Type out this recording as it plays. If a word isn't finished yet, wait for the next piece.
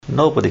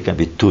Nobody can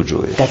be too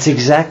Jewish. That's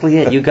exactly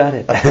it. You got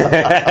it.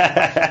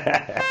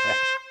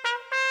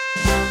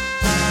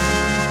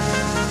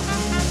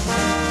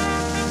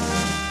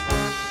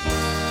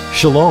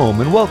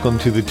 Shalom and welcome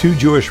to the Too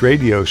Jewish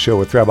Radio Show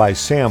with Rabbi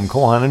Sam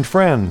Kohan and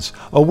friends,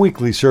 a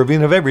weekly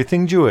serving of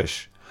everything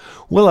Jewish.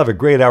 We'll have a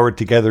great hour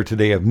together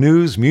today of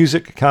news,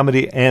 music,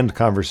 comedy, and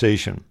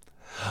conversation.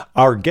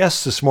 Our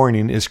guest this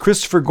morning is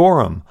Christopher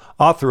Gorham,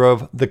 author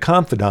of The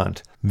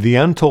Confidant, the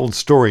untold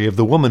story of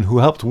the woman who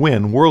helped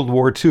win World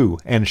War II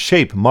and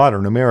shape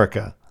modern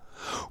America.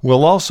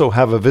 We'll also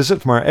have a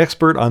visit from our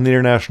expert on the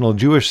international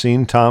Jewish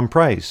scene, Tom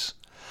Price.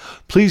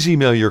 Please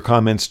email your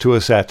comments to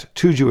us at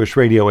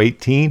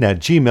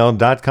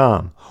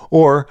twojewishradio18@gmail.com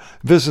or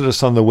visit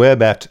us on the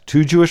web at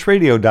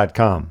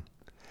twojewishradio.com.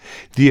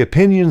 The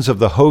opinions of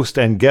the host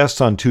and guests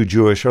on Too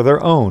Jewish are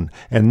their own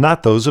and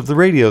not those of the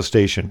radio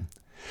station.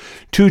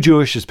 Too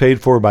Jewish is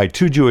paid for by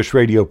Too Jewish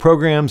Radio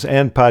programs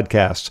and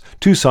podcasts,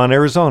 Tucson,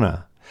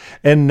 Arizona.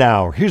 And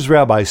now, here's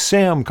Rabbi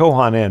Sam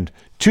Kohan and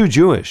Too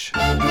Jewish.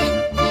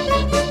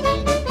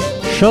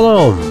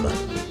 Shalom.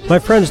 My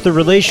friends, the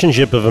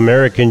relationship of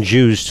American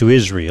Jews to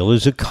Israel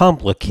is a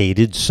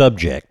complicated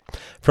subject.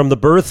 From the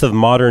birth of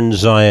modern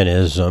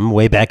Zionism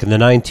way back in the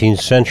 19th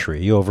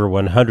century, over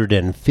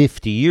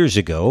 150 years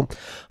ago,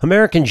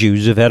 American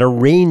Jews have had a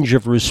range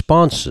of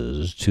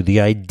responses to the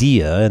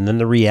idea and then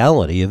the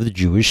reality of the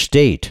Jewish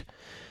state.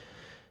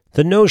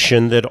 The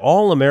notion that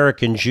all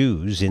American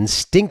Jews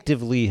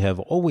instinctively have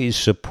always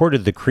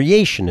supported the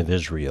creation of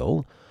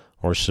Israel,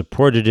 or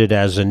supported it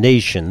as a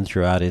nation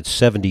throughout its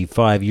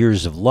 75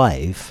 years of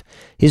life,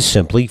 is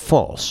simply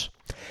false.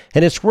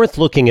 And it's worth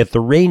looking at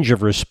the range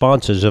of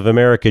responses of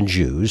American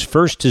Jews,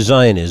 first to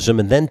Zionism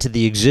and then to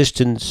the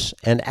existence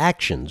and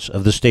actions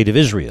of the State of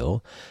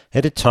Israel,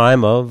 at a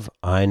time of,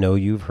 I know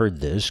you've heard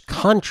this,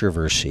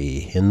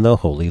 controversy in the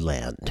Holy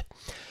Land.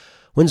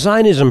 When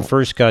Zionism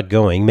first got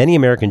going, many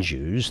American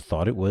Jews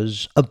thought it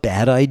was a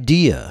bad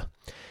idea.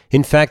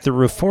 In fact, the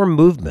Reform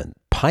movement,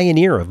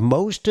 pioneer of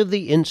most of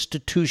the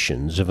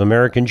institutions of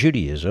American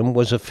Judaism,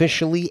 was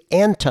officially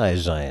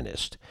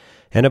anti-Zionist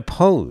and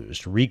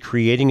opposed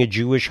recreating a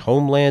Jewish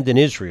homeland in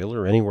Israel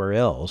or anywhere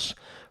else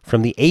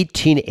from the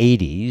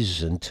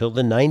 1880s until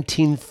the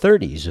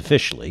 1930s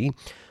officially,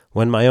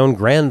 when my own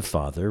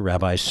grandfather,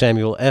 Rabbi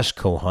Samuel S.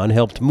 Kohan,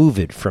 helped move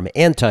it from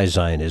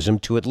anti-Zionism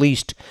to at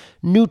least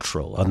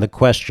neutral on the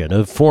question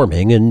of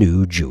forming a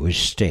new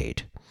Jewish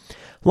state.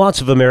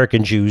 Lots of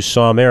American Jews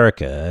saw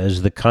America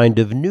as the kind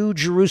of New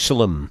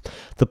Jerusalem,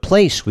 the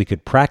place we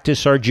could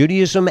practice our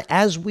Judaism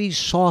as we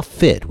saw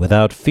fit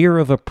without fear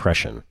of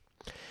oppression.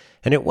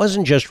 And it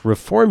wasn't just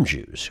Reform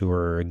Jews who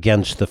were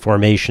against the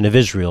formation of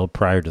Israel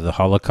prior to the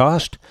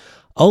Holocaust.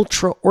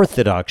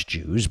 Ultra-Orthodox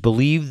Jews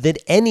believed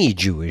that any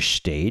Jewish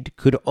state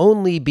could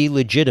only be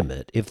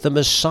legitimate if the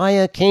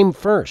Messiah came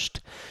first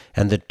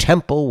and the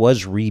temple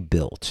was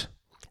rebuilt.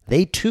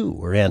 They too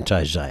were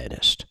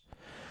anti-Zionist.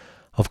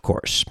 Of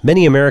course,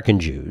 many American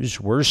Jews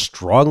were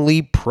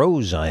strongly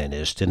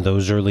pro-Zionist in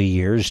those early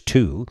years,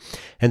 too,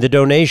 and the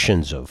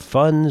donations of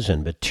funds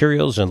and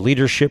materials and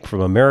leadership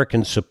from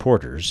American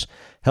supporters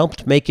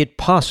helped make it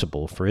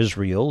possible for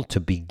Israel to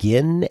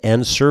begin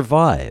and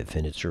survive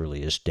in its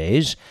earliest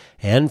days,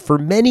 and for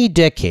many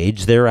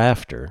decades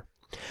thereafter.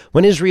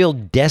 When Israel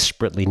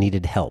desperately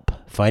needed help,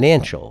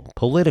 financial,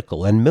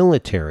 political, and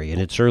military in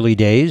its early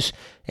days,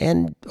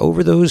 and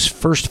over those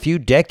first few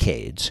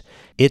decades,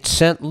 it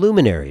sent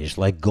luminaries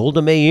like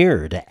Golda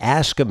Meir to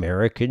ask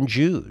American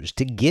Jews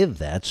to give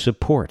that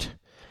support.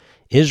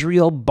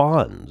 Israel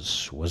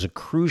Bonds was a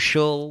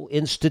crucial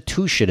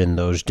institution in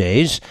those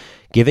days,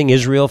 giving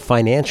Israel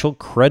financial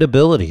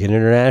credibility in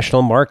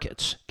international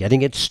markets,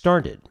 getting it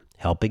started,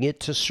 helping it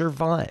to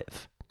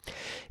survive.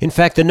 In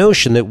fact, the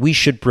notion that we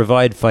should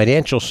provide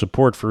financial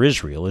support for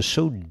Israel is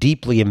so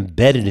deeply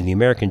embedded in the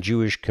American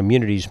Jewish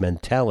community's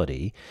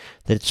mentality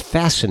that it's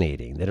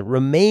fascinating that it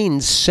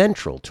remains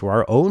central to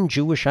our own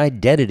Jewish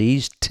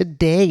identities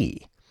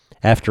today.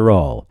 After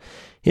all,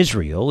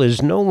 Israel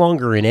is no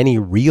longer in any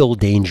real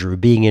danger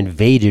of being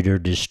invaded or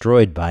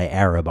destroyed by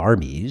Arab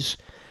armies.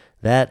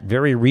 That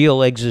very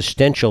real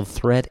existential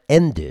threat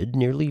ended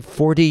nearly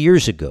 40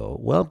 years ago,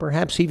 well,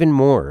 perhaps even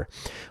more,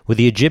 with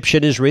the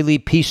Egyptian-Israeli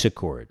peace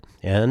accord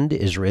and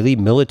Israeli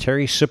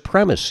military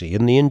supremacy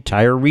in the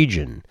entire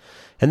region.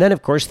 And then,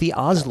 of course, the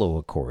Oslo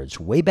Accords,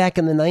 way back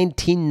in the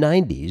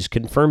 1990s,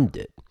 confirmed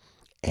it.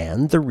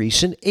 And the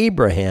recent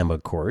Abraham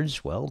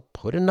Accords, well,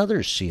 put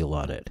another seal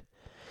on it.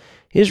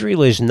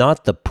 Israel is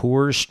not the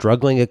poor,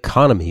 struggling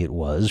economy it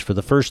was for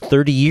the first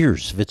 30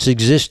 years of its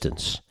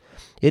existence.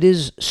 It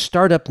is a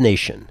startup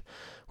nation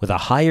with a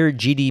higher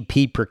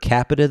GDP per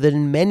capita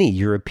than many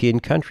European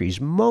countries,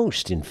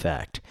 most, in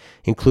fact,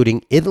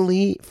 including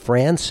Italy,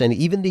 France, and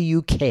even the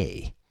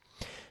UK.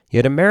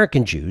 Yet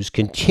American Jews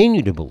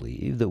continue to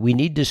believe that we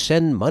need to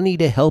send money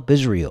to help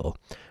Israel,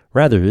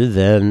 rather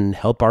than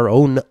help our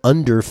own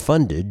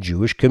underfunded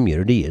Jewish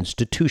community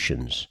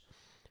institutions.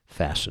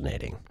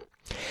 Fascinating.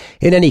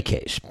 In any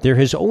case, there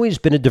has always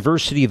been a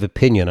diversity of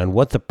opinion on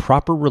what the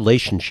proper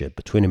relationship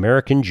between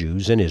American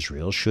Jews and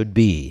Israel should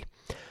be.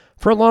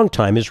 For a long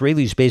time,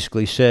 Israelis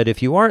basically said,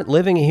 if you aren't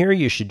living here,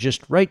 you should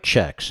just write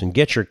checks and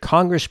get your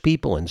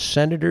congresspeople and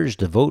senators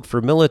to vote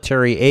for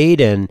military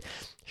aid and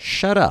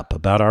shut up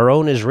about our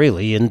own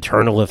Israeli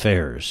internal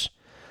affairs.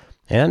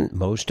 And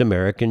most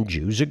American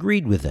Jews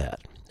agreed with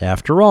that.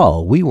 After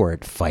all, we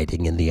weren't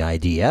fighting in the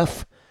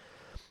IDF.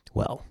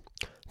 Well,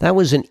 that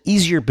was an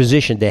easier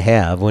position to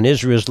have when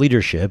Israel's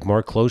leadership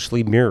more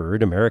closely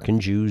mirrored American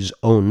Jews'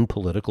 own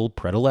political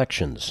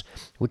predilections,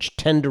 which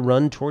tend to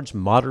run towards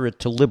moderate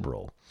to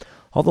liberal.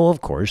 Although,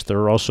 of course, there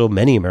are also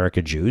many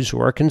American Jews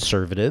who are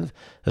conservative,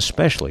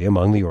 especially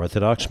among the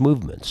Orthodox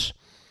movements.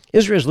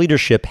 Israel's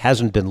leadership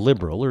hasn't been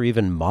liberal or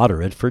even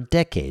moderate for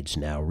decades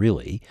now,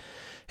 really,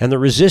 and the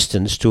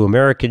resistance to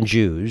American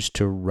Jews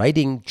to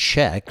writing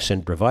checks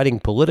and providing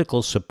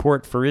political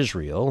support for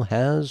Israel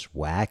has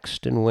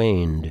waxed and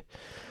waned.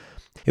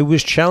 It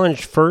was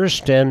challenged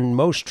first and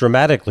most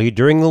dramatically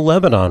during the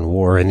Lebanon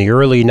War in the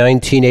early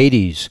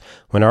 1980s,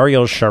 when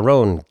Ariel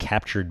Sharon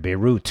captured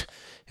Beirut.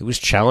 It was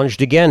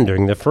challenged again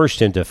during the First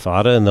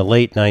Intifada in the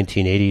late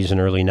 1980s and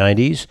early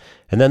 90s,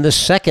 and then the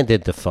Second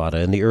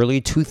Intifada in the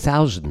early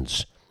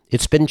 2000s.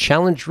 It's been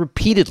challenged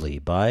repeatedly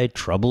by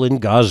trouble in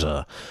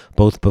Gaza,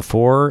 both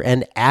before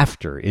and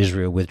after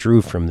Israel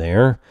withdrew from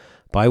there,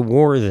 by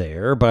war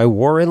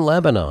in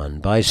Lebanon,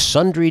 by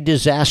sundry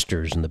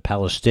disasters in the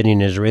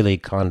Palestinian-Israeli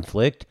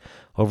conflict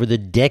over the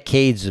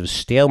decades of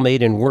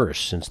stalemate and worse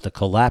since the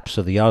collapse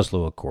of the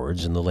Oslo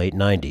Accords in the late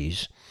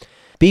 90s.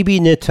 Bibi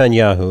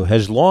Netanyahu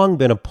has long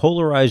been a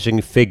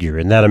polarizing figure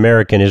in that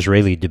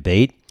American-Israeli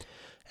debate,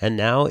 and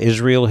now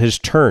Israel has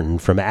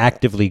turned from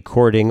actively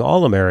courting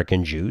all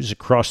American Jews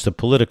across the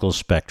political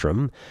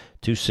spectrum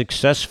to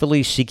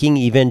successfully seeking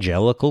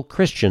evangelical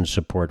Christian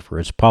support for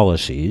its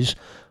policies,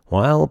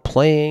 while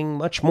playing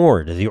much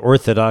more to the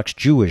Orthodox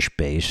Jewish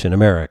base in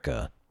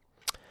America.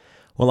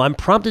 Well, I'm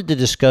prompted to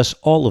discuss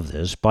all of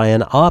this by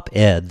an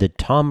op-ed that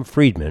Tom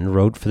Friedman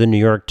wrote for the New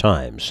York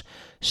Times,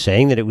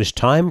 saying that it was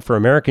time for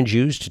American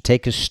Jews to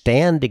take a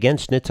stand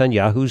against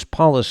Netanyahu's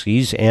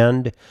policies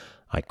and,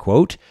 I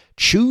quote,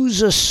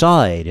 choose a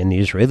side in the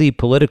Israeli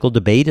political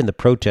debate and the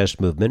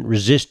protest movement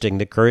resisting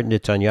the current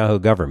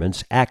Netanyahu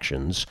government's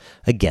actions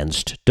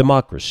against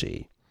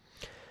democracy.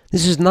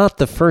 This is not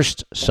the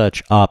first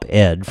such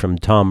op-ed from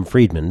Tom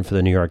Friedman for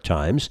the New York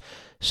Times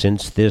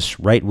since this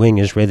right-wing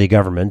Israeli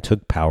government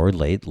took power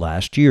late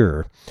last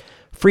year.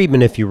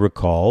 Friedman, if you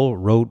recall,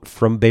 wrote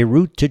From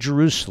Beirut to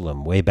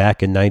Jerusalem way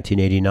back in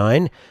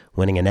 1989,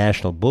 winning a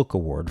National Book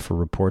Award for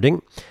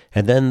reporting,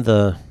 and then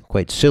the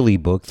quite silly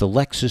book, The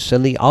Lexus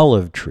and the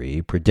Olive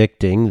Tree,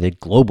 predicting that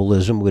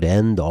globalism would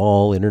end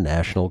all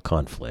international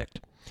conflict.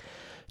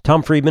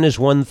 Tom Friedman has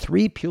won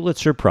 3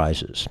 Pulitzer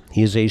Prizes.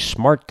 He is a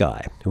smart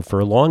guy who for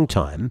a long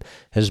time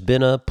has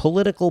been a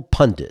political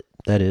pundit,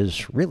 that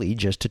is, really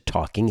just a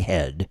talking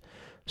head.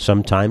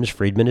 Sometimes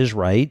Friedman is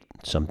right,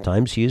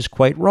 sometimes he is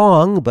quite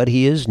wrong, but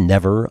he is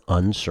never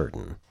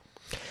uncertain.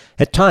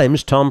 At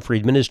times, Tom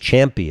Friedman has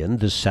championed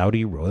the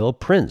Saudi royal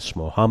prince,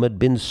 Mohammed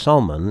bin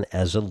Salman,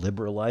 as a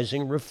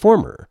liberalizing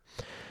reformer.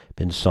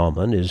 Bin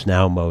Salman is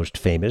now most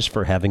famous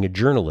for having a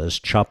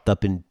journalist chopped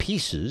up in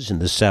pieces in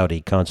the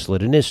Saudi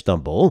consulate in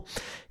Istanbul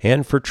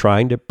and for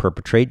trying to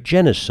perpetrate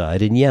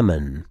genocide in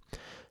Yemen.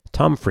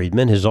 Tom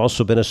Friedman has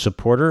also been a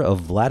supporter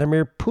of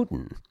Vladimir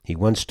Putin. He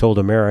once told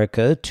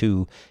America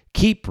to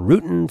keep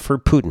rootin' for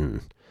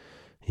Putin.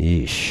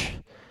 Yeesh.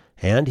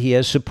 And he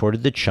has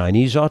supported the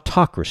Chinese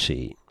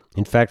autocracy.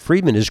 In fact,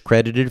 Friedman is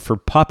credited for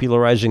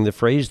popularizing the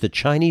phrase the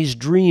Chinese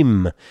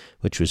dream,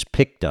 which was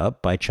picked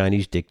up by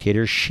Chinese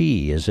dictator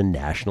Xi as a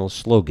national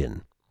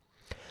slogan.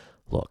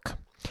 Look,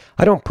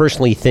 I don't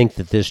personally think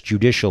that this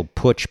judicial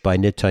putsch by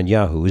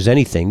Netanyahu is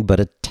anything but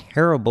a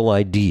terrible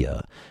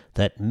idea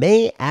that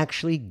may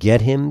actually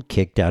get him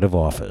kicked out of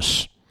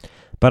office.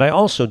 But I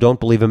also don't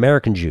believe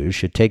American Jews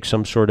should take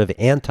some sort of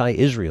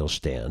anti-Israel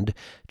stand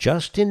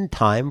just in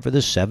time for the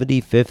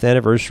 75th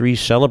anniversary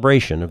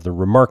celebration of the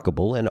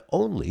remarkable and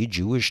only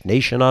Jewish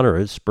nation on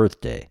earth's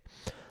birthday.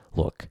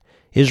 Look,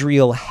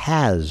 Israel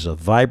has a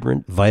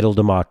vibrant, vital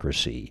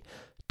democracy,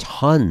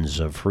 tons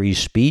of free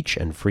speech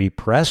and free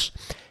press,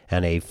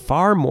 and a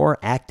far more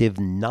active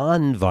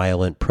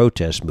nonviolent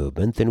protest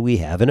movement than we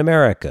have in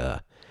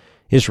America.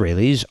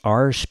 Israelis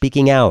are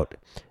speaking out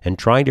and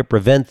trying to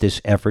prevent this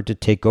effort to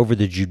take over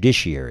the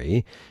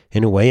judiciary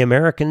in a way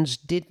Americans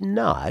did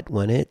not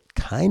when it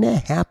kind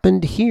of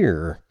happened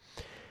here.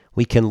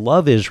 We can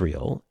love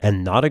Israel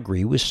and not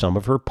agree with some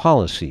of her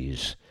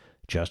policies,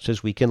 just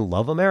as we can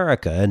love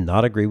America and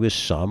not agree with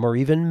some or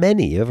even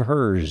many of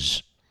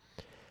hers.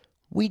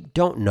 We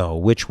don't know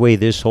which way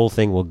this whole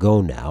thing will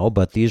go now,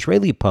 but the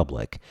Israeli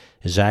public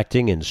is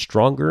acting in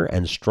stronger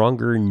and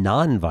stronger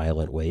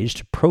nonviolent ways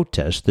to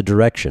protest the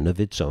direction of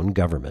its own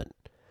government.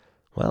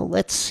 Well,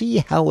 let's see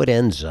how it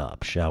ends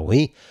up, shall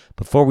we,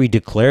 before we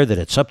declare that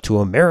it's up to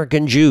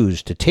American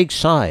Jews to take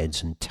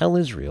sides and tell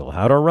Israel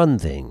how to run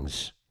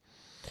things.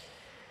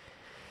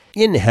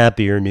 In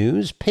happier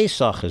news,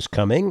 Pesach is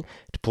coming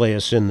to play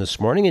us in this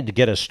morning, and to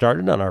get us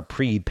started on our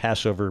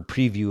pre-Passover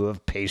preview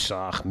of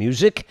Pesach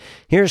music,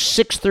 here's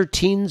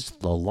 613's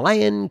The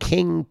Lion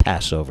King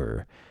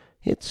Passover.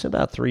 It's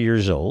about 3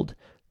 years old.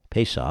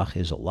 Pesach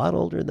is a lot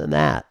older than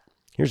that.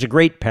 Here's a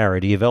great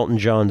parody of Elton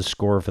John's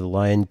score for The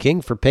Lion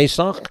King for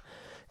Pesach,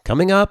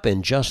 coming up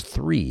in just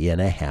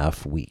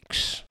 3.5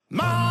 weeks.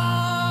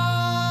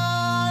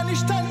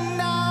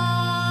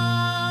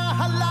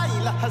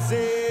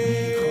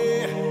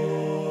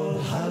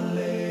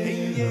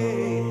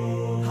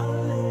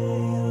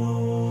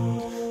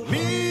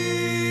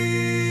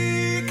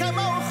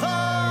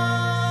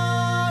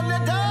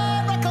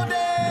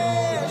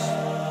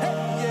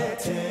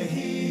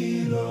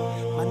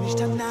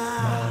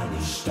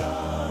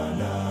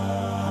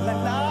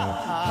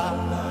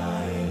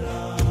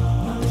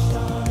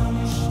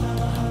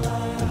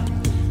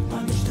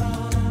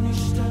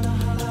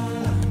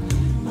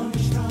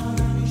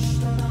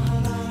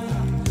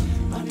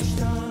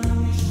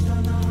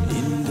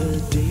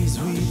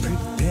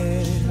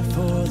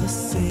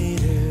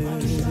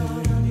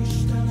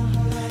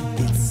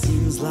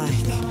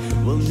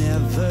 Will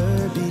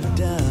never be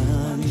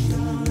done.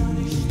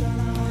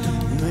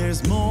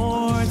 There's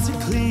more to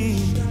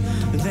clean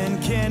than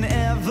can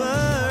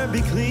ever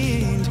be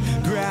cleaned.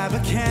 Grab a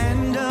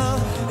candle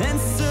and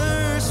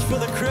search for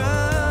the crumbs.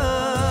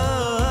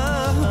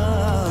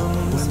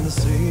 When the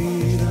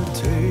Seder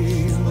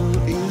table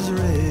is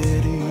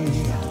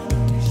ready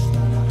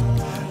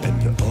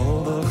and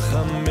all the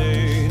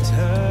chametz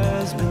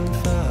has been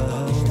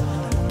found,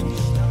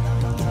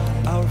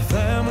 our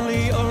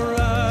family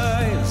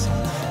arrives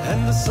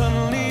and the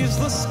sun leaves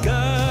the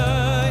sky.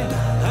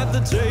 At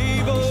the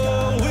table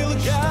we'll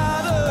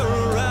gather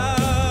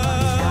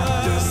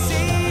around the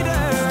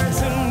Seder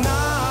tonight.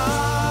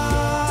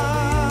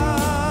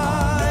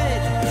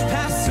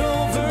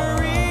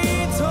 Passover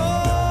retold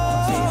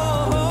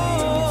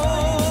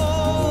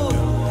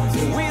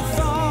with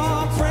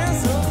our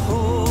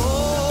principle,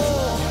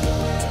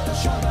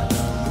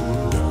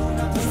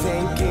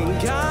 thanking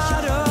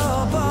God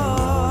above.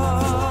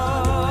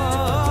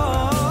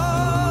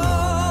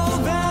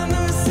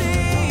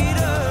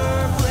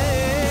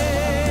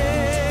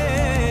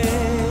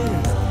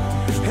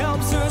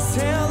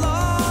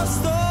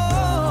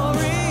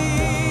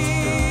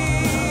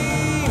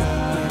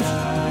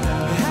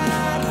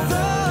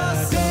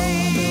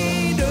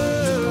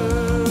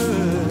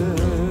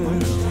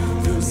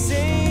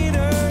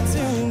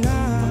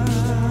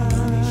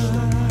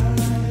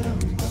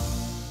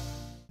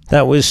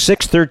 That was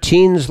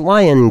 613's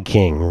Lion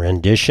King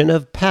rendition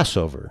of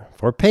Passover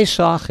for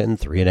Pesach in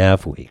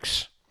 3.5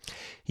 weeks.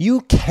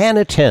 You can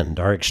attend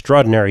our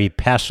extraordinary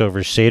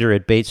Passover Seder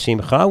at Beit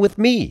Simcha with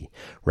me,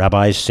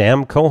 Rabbi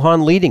Sam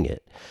Cohon, leading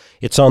it.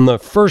 It's on the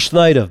first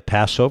night of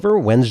Passover,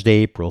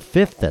 Wednesday, April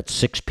 5th at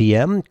 6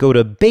 p.m. Go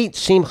to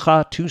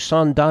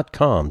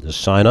BeitSimchaTucson.com to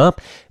sign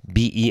up,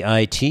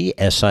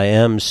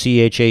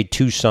 BeitSimcha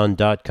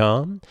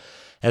Tucson.com.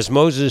 As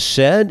Moses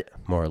said,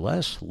 more or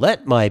less,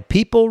 let my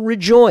people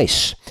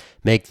rejoice.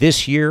 Make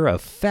this year a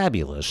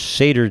fabulous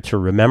Seder to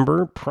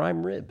remember.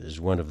 Prime rib is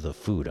one of the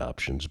food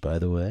options, by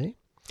the way.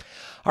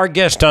 Our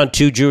guest on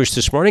Too Jewish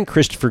this morning,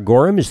 Christopher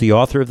Gorham, is the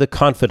author of The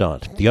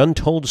Confidant, the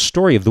untold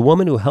story of the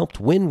woman who helped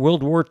win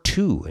World War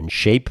II and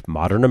shape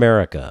modern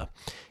America.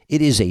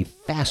 It is a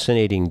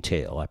fascinating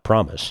tale, I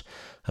promise,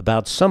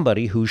 about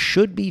somebody who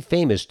should be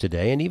famous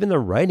today, and even the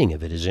writing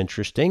of it is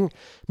interesting.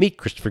 Meet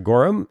Christopher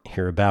Gorham,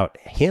 hear about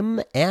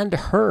him and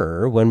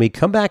her when we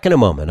come back in a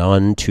moment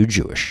on Too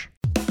Jewish.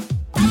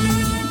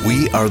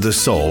 We are the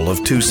soul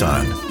of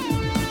Tucson.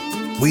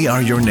 We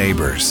are your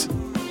neighbors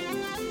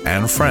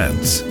and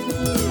friends.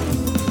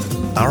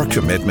 Our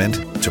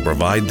commitment to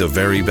provide the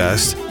very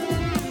best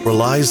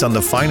relies on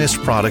the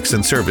finest products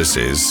and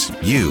services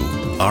you,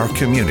 our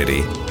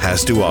community,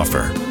 has to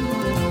offer.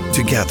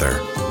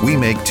 Together, we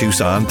make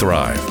Tucson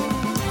thrive.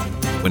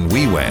 When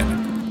we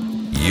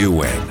win, you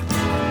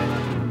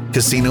win.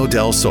 Casino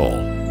del Sol,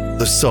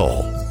 the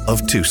soul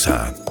of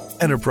Tucson.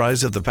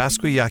 Enterprise of the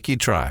Pasquayaqui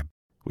Tribe.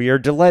 We are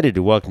delighted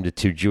to welcome to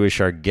Too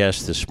Jewish our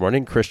guest this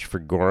morning. Christopher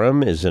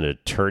Gorham is an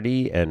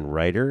attorney and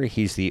writer.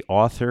 He's the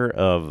author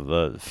of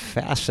a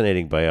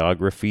fascinating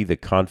biography, The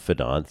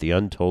Confidant, the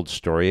untold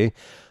story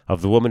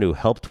of the woman who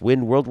helped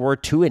win World War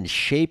II and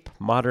shape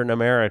modern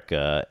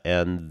America,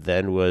 and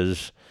then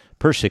was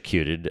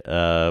persecuted,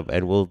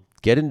 and we'll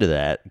get into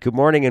that. Good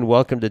morning and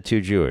welcome to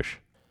Too Jewish.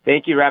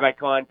 Thank you, Rabbi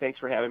Cohen. Thanks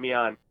for having me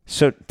on.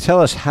 So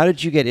tell us, how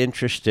did you get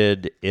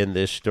interested in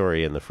this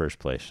story in the first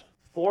place?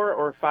 4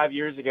 or 5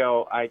 years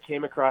ago, I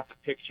came across a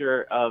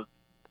picture of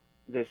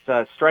this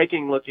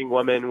striking-looking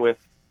woman with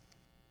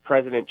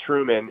President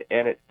Truman,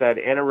 and it said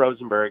Anna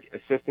Rosenberg,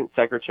 Assistant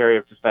Secretary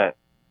of Defense.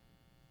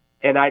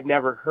 And I'd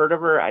never heard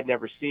of her. I'd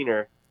never seen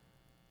her.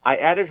 I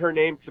added her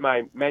name to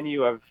my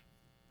menu of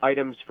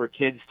items for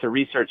kids to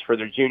research for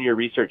their junior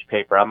research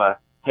paper. I'm a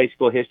high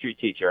school history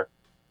teacher.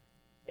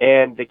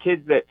 And the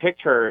kids that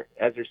picked her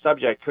as their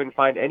subject couldn't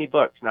find any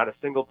books, not a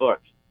single book.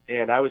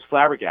 And I was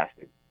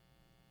flabbergasted.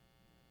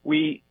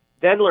 We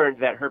then learned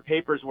that her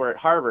papers were at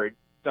Harvard.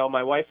 So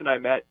my wife and I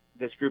met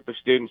this group of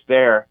students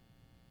there,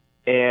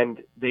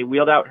 and they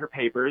wheeled out her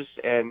papers,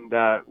 and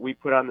we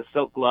put on the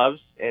silk gloves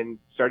and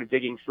started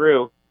digging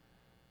through.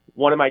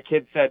 One of my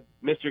kids said,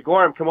 "Mr.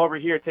 Gorham, come over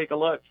here, take a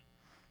look."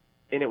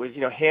 And it was,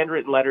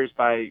 handwritten letters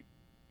by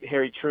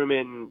Harry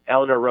Truman,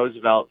 Eleanor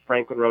Roosevelt,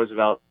 Franklin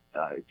Roosevelt,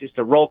 just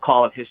a roll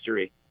call of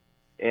history.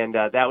 And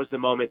that was the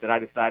moment that I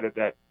decided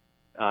that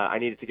I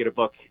needed to get a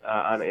book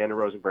on Anna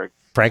Rosenberg.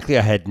 Frankly,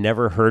 I had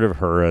never heard of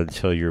her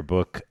until your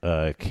book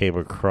came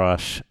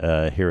across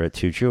here at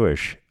Too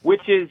Jewish.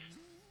 Which is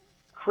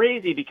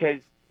crazy because,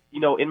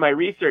 in my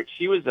research,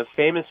 she was a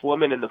famous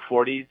woman in the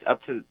 40s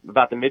up to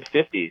about the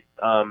mid-50s.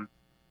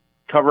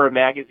 Cover of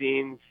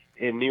magazines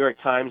in New York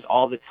Times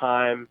all the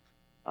time.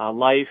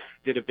 Life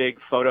did a big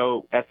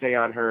photo essay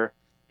on her,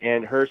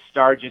 and her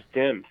star just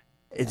dimmed.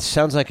 It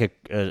sounds like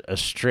a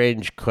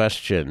strange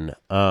question.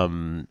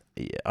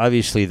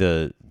 Obviously,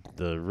 the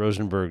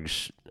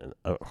Rosenbergs,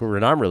 who are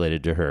not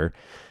related to her,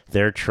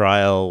 their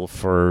trial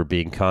for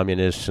being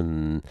communists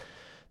and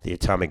the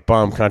atomic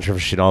bomb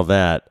controversy and all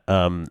that,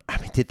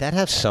 did that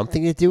have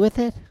something to do with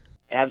it?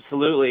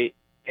 Absolutely.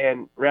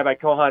 And Rabbi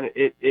Cohen,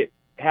 it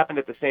happened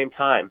at the same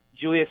time.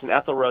 Julius and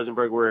Ethel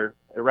Rosenberg were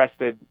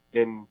arrested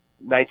in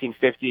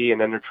 1950, and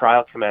then their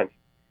trial commenced.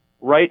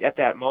 Right at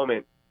that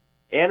moment,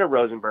 Anna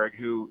Rosenberg,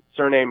 who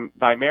surname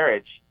by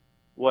marriage,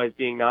 was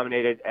being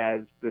nominated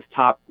as this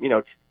top,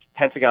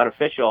 Pentagon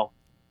official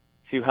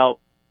to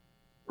help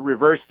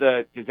reverse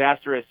the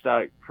disastrous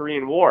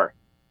Korean War.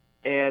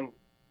 And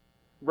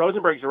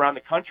Rosenbergs around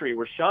the country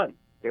were shunned.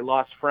 They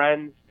lost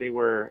friends. They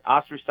were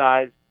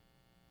ostracized.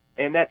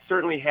 And that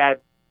certainly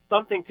had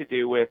something to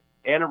do with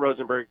Anna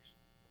Rosenberg's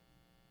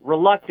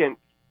reluctance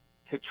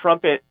to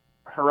trumpet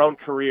her own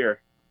career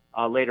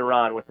later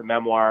on with a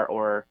memoir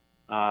or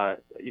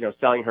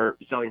selling her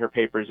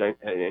papers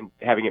and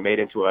having it made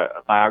into a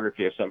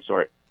biography of some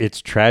sort.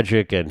 It's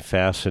tragic and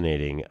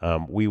fascinating.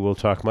 We will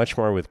talk much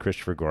more with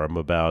Christopher Gorham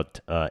about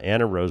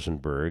Anna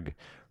Rosenberg,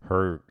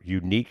 her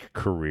unique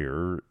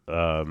career,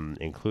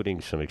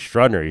 including some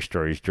extraordinary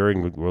stories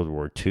during World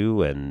War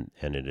II and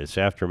in its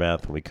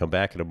aftermath when we come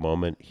back in a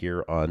moment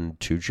here on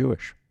Too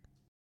Jewish.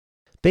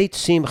 Beit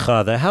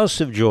Simcha, the House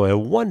of Joy, a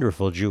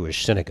wonderful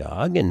Jewish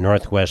synagogue in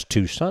northwest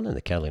Tucson in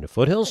the Catalina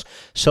foothills,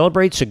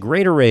 celebrates a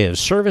great array of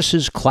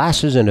services,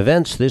 classes, and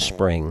events this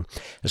spring.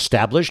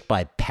 Established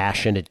by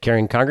passionate,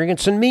 caring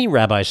congregants and me,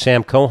 Rabbi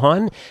Sam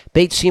Cohen,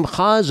 Beit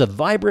Simcha is a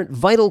vibrant,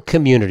 vital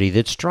community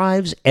that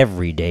strives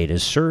every day to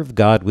serve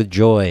God with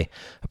joy.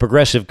 A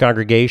progressive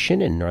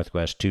congregation in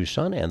northwest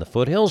Tucson and the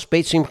foothills,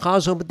 Beit Simcha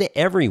is open to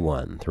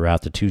everyone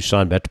throughout the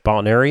Tucson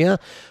metropolitan area.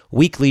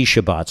 Weekly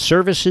Shabbat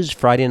services,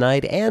 Friday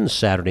night and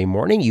Saturday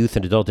morning, Youth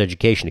and Adult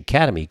Education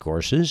Academy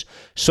courses,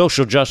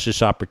 social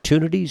justice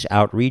opportunities,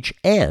 outreach,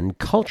 and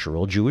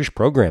cultural Jewish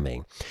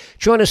programming.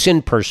 Join us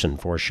in person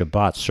for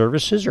Shabbat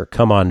services or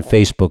come on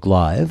Facebook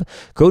Live.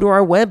 Go to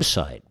our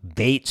website,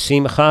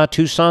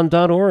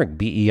 BeitSimchaTucson.org,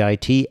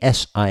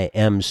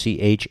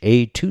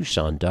 BeitSimcha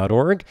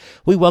Tucson.org.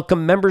 We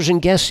welcome members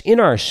and guests in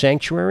our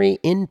sanctuary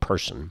in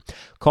person.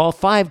 Call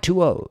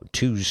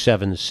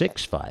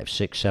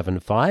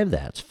 520-276-5675.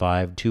 That's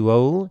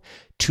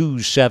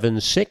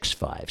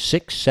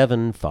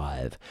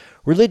 520-276-5675.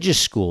 Religious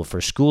school for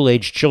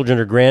school-aged children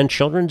or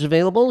grandchildren is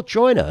available.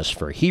 Join us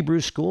for Hebrew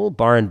school,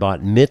 bar and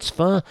bat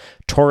mitzvah,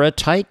 Torah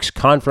tykes,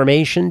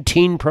 confirmation,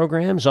 teen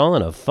programs, all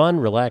in a fun,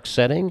 relaxed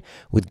setting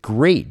with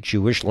great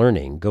Jewish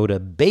learning. Go to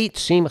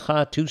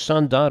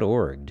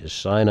BeitSimchaTucson.org to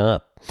sign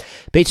up.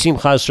 Beit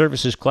Simcha's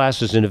services,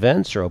 classes, and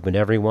events are open to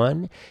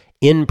everyone.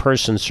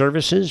 In-person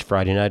services,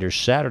 Friday night or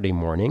Saturday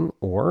morning,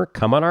 or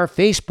come on our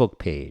Facebook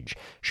page.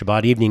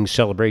 Shabbat evening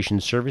celebration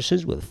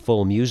services with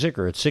full music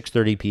are at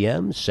 6:30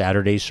 p.m.,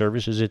 Saturday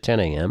services at 10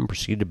 a.m.,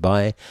 preceded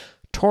by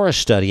Torah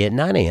study at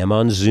 9 a.m.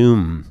 on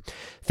Zoom.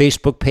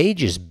 Facebook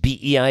page is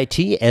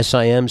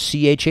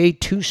BEITSIMCHA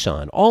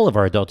Tucson. All of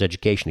our Adult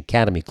Education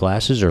Academy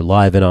classes are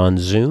live and on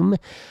Zoom.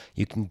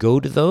 You can go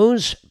to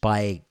those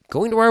by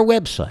going to our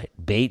website,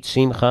 Beit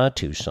Simcha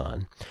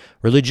Tucson.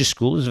 Religious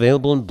school is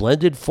available in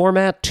blended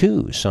format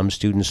too, some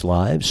students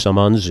live, some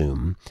on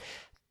Zoom.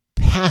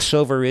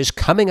 Passover is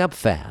coming up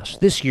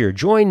fast. This year,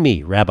 join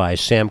me, Rabbi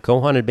Sam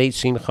Cohen at Beit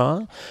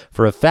Simcha,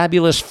 for a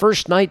fabulous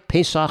first night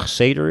Pesach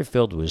Seder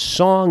filled with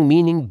song,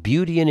 meaning,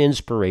 beauty, and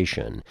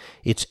inspiration.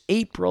 It's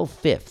April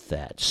 5th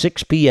at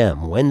 6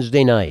 p.m.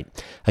 Wednesday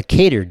night. A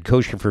catered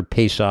kosher for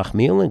Pesach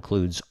meal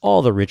includes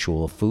all the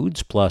ritual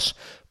foods, plus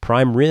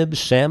prime rib,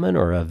 salmon,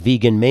 or a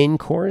vegan main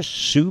course,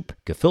 soup,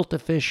 gefilte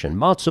fish, and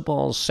matzah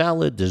balls,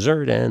 salad,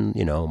 dessert, and,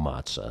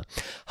 matzah.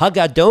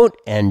 Haggadot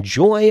and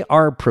joy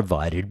are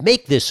provided.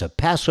 Make this a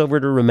Passover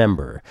to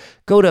remember.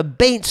 Go to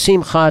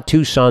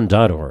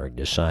BeitSimchaTucson.org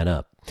to sign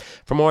up.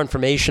 For more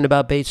information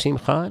about Beit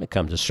Simcha, to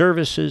come to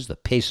services, the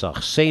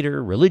Pesach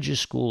Seder, religious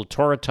school,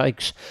 Torah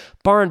Tykes,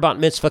 bar and bat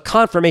mitzvah,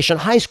 confirmation,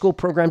 high school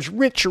programs,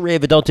 rich array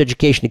of adult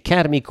education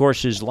academy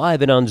courses,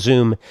 live and on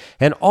Zoom,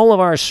 and all of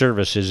our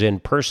services in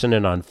person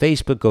and on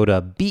Facebook, go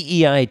to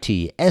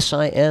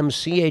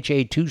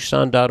BEITSIMCHA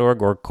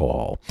Tucson.org or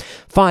call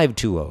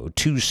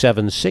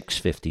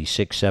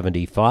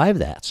 520-276-5675.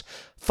 That's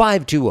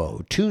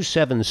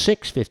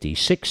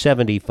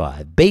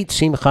 520-276-5675,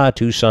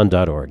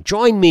 BeitSimchaTucson.org.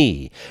 Join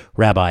me,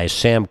 Rabbi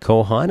Sam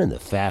Cohon, in the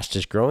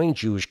fastest growing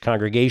Jewish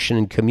congregation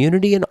and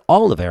community in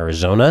all of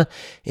Arizona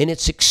in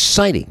its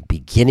exciting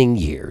beginning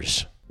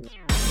years.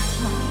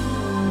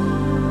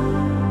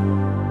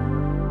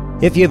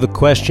 If you have a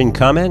question,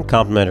 comment,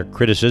 compliment, or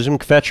criticism,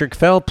 kvetch or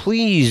kvel,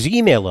 please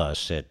email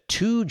us at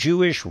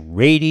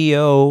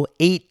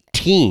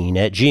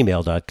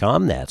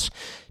 2jewishradio18@gmail.com. That's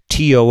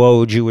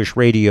TOO Jewish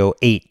Radio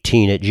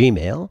 18 at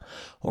Gmail,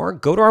 or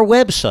go to our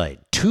website,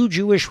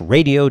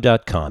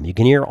 2jewishradio.com. You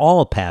can hear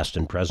all past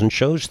and present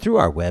shows through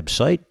our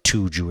website,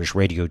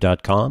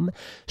 2jewishradio.com,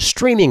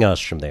 streaming us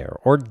from there,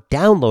 or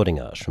downloading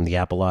us from the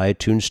Apple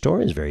iTunes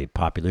Store. It's a very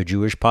popular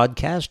Jewish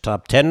podcast,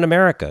 top 10 in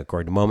America,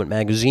 according to Moment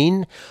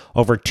Magazine.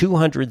 Over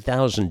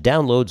 200,000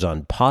 downloads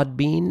on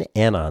Podbean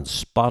and on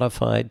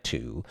Spotify,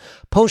 too.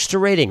 Post a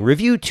rating,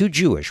 review 2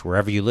 Jewish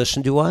wherever you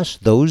listen to us.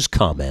 Those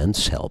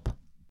comments help.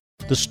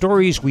 The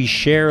stories we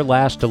share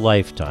last a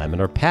lifetime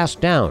and are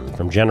passed down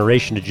from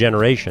generation to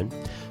generation,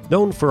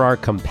 known for our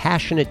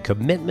compassionate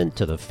commitment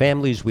to the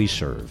families we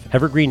serve.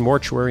 Evergreen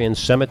Mortuary and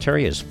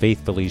Cemetery has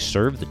faithfully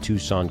served the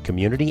Tucson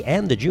community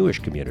and the Jewish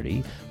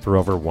community for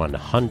over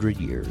 100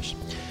 years.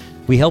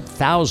 We help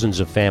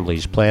thousands of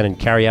families plan and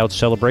carry out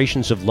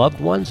celebrations of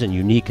loved ones in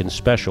unique and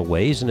special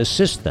ways and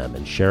assist them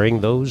in sharing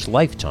those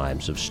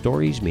lifetimes of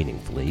stories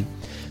meaningfully.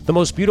 The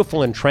most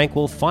beautiful and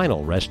tranquil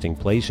final resting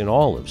place in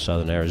all of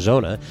southern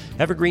Arizona,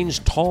 Evergreen's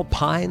tall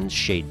pines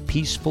shade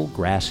peaceful,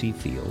 grassy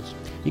fields.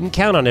 You can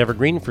count on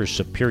Evergreen for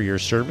superior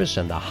service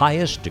and the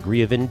highest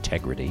degree of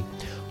integrity.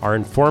 Our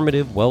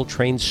informative,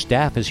 well-trained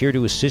staff is here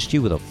to assist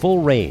you with a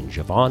full range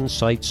of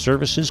on-site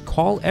services.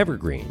 Call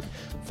Evergreen,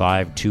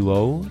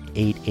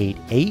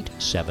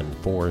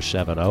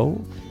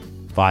 520-888-7470,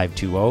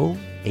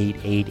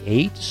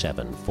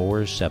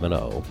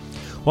 520-888-7470.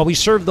 While we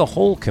serve the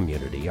whole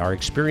community, our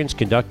experience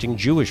conducting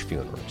Jewish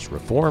funerals,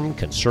 Reform,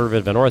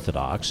 Conservative, and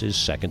Orthodox, is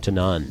second to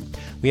none.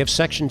 We have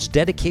sections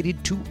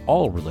dedicated to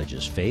all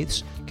religious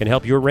faiths, can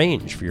help you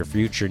arrange for your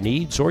future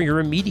needs or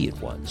your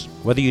immediate ones.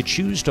 Whether you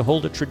choose to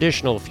hold a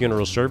traditional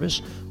funeral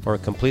service or a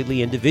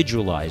completely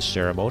individualized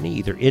ceremony,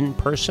 either in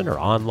person or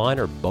online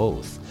or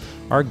both,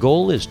 our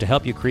goal is to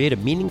help you create a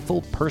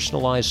meaningful,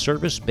 personalized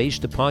service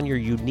based upon your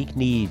unique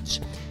needs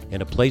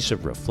in a place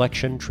of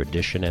reflection,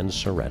 tradition, and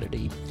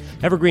serenity.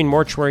 Evergreen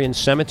Mortuary and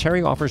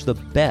Cemetery offers the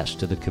best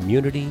to the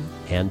community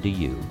and to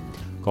you.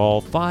 Call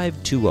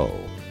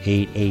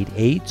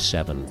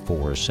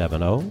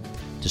 520-888-7470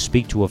 to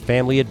speak to a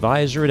family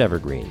advisor at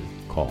Evergreen.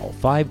 Call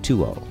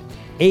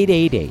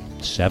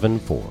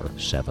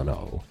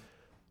 520-888-7470.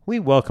 We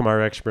welcome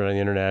our expert on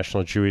the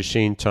international Jewish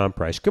scene, Tom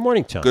Price. Good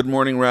morning, Tom. Good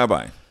morning,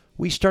 Rabbi.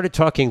 We started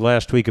talking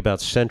last week about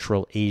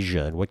Central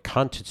Asia and what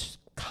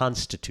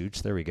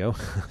constitutes, there we go,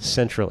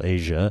 Central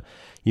Asia.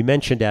 You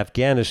mentioned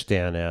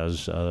Afghanistan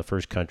as the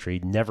first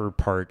country, never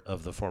part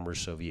of the former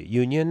Soviet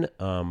Union,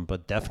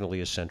 but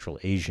definitely a Central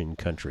Asian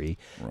country,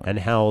 right. And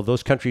how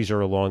those countries are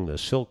along the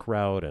Silk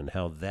Route and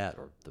how that,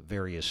 or the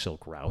various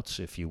Silk Routes,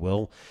 if you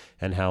will,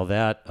 and how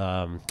that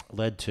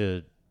led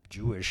to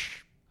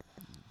Jewish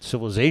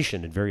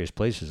civilization in various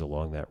places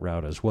along that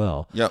route as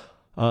well. Yep.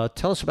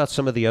 Tell us about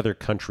some of the other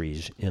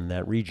countries in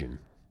that region.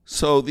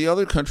 So the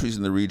other countries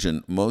in the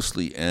region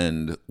mostly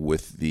end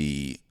with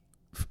the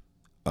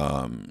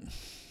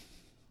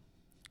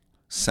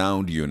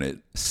sound unit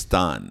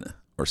stan,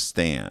 or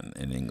stan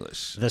in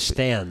English. The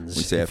stans.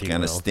 We say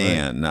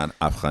Afghanistan, not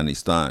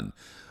Afghanistan.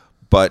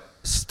 But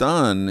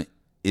stan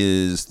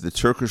is the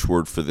Turkish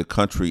word for the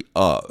country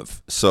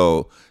of.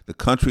 So the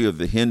country of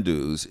the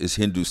Hindus is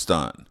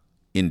Hindustan,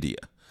 India.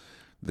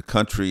 The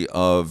country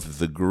of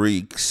the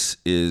Greeks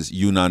is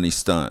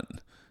Yunanistan,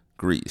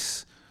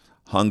 Greece.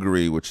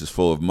 Hungary, which is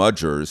full of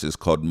Magyars, is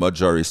called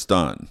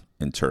Majaristan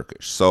in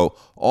Turkish. So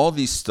all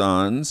these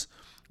stans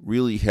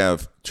really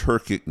have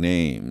Turkic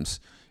names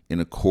in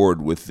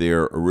accord with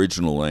their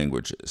original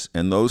languages.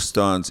 And those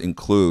stans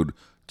include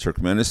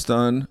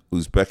Turkmenistan,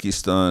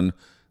 Uzbekistan,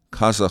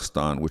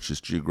 Kazakhstan, which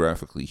is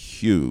geographically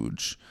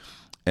huge,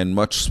 and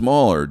much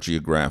smaller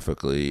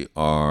geographically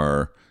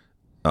are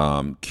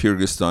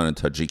Kyrgyzstan and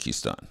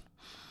Tajikistan.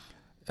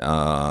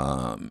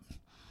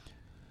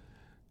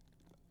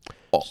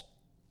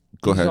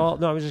 Go ahead.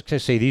 I was just going to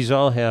say, these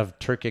all have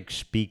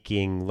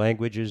Turkic-speaking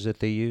languages that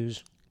they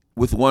use?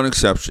 With one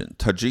exception.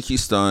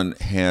 Tajikistan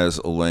has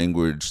a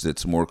language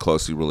that's more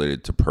closely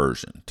related to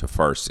Persian, to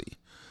Farsi.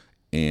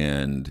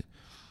 And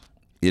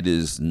it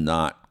is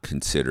not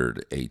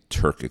considered a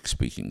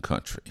Turkic-speaking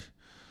country.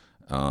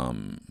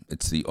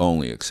 It's the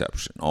only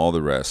exception. All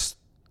the rest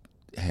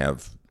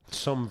have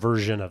some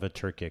version of a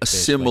Turkic. A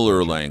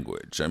similar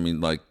language. I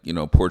mean, like,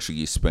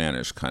 Portuguese,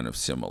 Spanish, kind of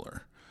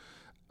similar.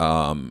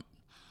 Now,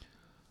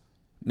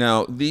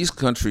 these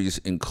countries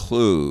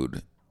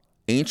include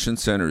ancient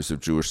centers of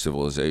Jewish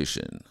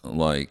civilization,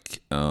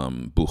 like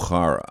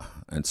Bukhara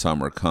and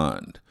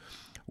Samarkand,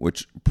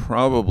 which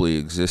probably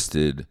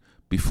existed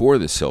before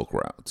the Silk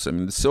Routes. I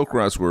mean, the Silk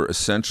Routes were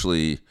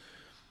essentially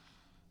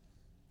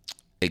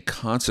a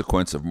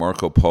consequence of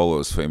Marco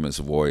Polo's famous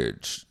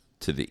voyage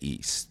to the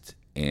east.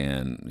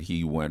 And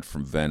he went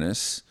from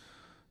Venice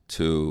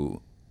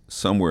to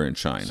somewhere in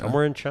China.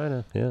 Somewhere in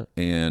China, yeah.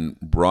 And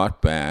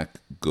brought back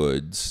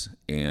goods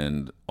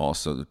and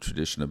also the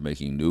tradition of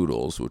making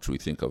noodles, which we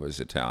think of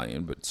as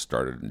Italian, but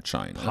started in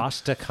China.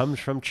 Pasta comes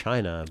from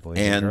China, boys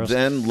and And girls.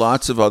 then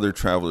lots of other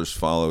travelers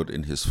followed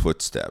in his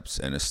footsteps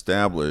and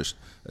established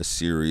a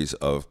series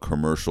of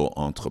commercial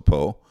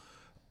entrepôts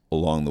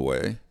along the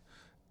way.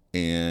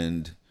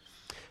 And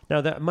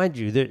Now, that, mind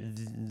you,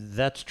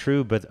 that's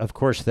true, but of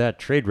course that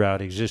trade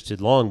route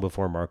existed long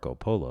before Marco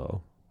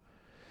Polo.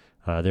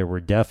 There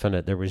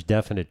was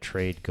definite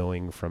trade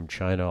going from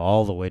China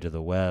all the way to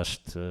the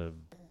west,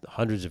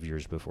 hundreds of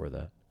years before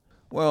that.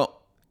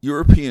 well,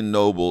 European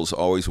nobles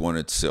always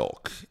wanted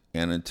silk,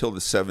 and until the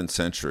 7th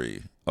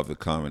century of the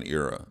Common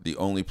Era, the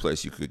only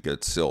place you could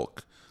get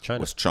silk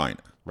was China.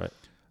 Right.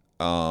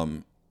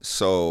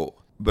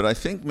 But I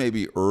think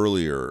maybe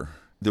earlier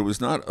there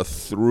was not a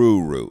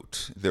through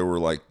route. There were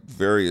like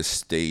various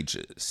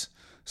stages.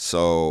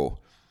 So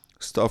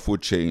stuff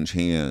would change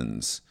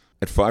hands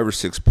at 5 or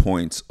 6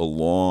 points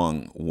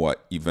along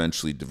what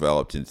eventually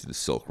developed into the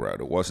Silk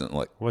Route. It wasn't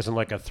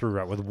like a through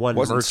route with one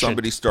wasn't merchant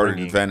somebody started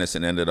bringing- in Venice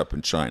and ended up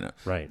in China.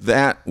 Right.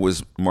 That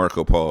was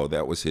Marco Polo.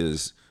 That was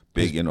his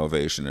big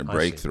innovation and I see.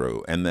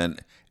 breakthrough. And then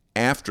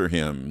after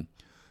him,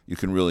 you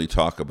can really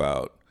talk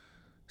about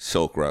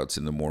Silk Routes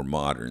in the more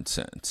modern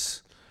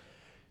sense.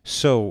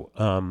 So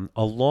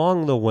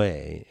along the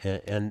way,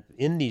 and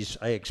in these,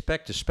 I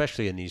expect,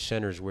 especially in these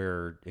centers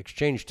where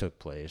exchange took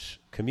place,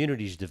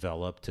 communities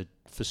developed to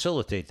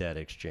facilitate that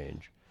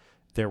exchange.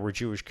 There were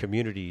Jewish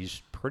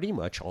communities pretty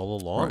much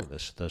all along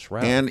this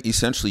route. And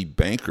essentially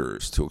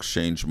bankers to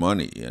exchange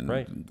money and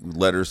Right.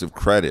 letters of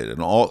credit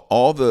and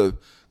all the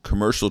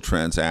commercial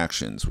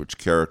transactions which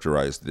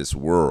characterized this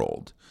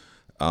world.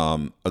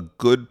 A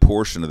good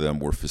portion of them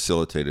were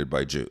facilitated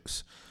by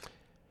Jews.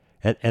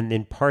 And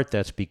in part,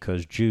 that's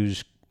because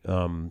Jews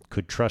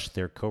could trust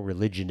their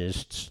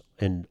co-religionists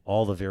in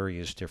all the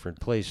various different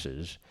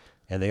places,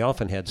 and they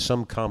often had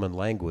some common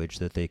language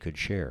that they could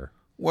share.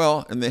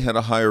 Well, and they had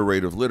a higher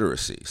rate of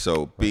literacy.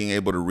 So being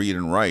able to read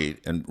and write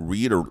and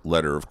read a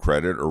letter of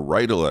credit or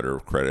write a letter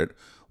of credit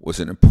was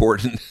an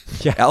important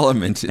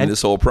element in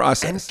this whole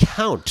process. And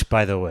count,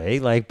 by the way,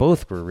 like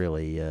both were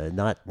really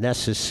not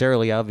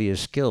necessarily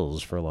obvious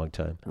skills for a long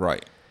time.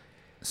 Right.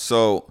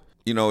 So,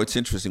 it's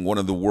interesting. One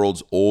of the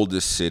world's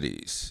oldest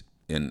cities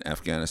in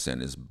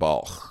Afghanistan is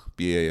Balkh,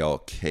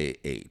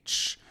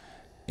 Balkh.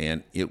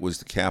 And it was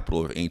the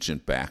capital of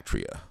ancient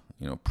Bactria,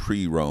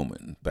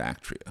 pre-Roman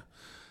Bactria.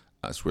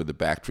 That's where the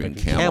Bactrian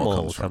camel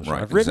comes from.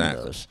 Right, I've ridden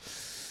exactly. those.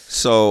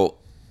 So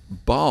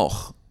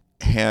Balkh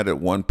had at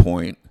one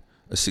point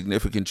a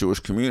significant Jewish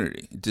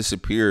community. It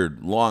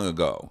disappeared long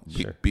ago,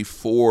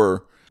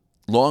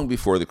 long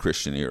before the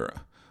Christian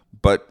era.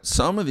 But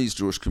some of these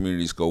Jewish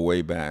communities go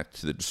way back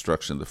to the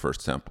destruction of the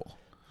First Temple.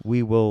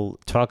 We will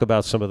talk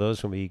about some of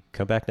those when we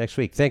come back next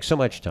week. Thanks so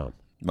much, Tom.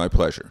 My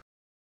pleasure.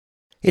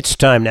 It's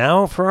time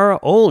now for our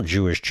Old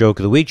Jewish Joke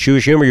of the Week.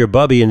 Jewish humor, your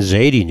Bubby and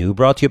Zadie New,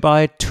 brought to you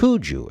by Too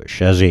Jewish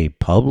as a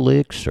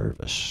public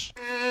service.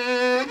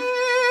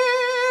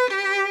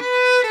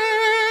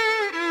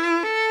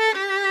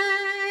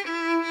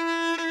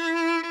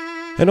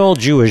 An old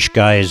Jewish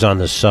guy is on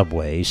the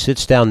subway,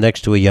 sits down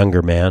next to a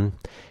younger man.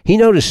 He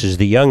notices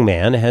the young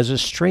man has a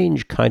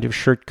strange kind of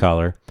shirt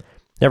collar.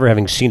 Never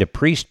having seen a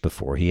priest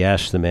before, he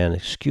asks the man,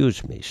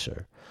 "Excuse me,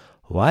 sir,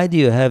 why do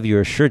you have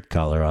your shirt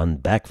collar on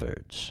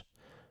backwards?"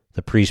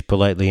 The priest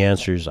politely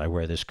answers, "I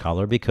wear this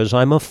collar because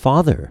I'm a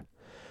father."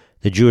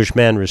 The Jewish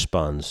man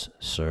responds,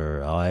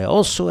 "Sir, I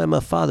also am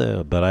a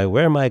father, but I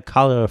wear my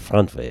collar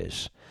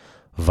frontways.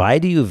 Why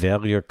do you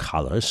wear your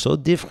collar so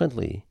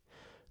differently?"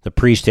 The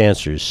priest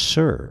answers,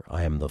 "Sir,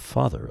 I am the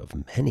father of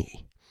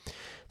many."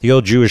 The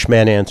old Jewish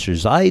man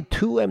answers, "I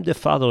too am the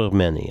father of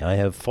many. I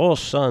have 4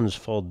 sons,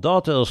 4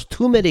 daughters,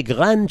 too many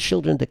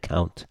grandchildren to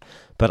count.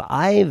 But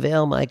I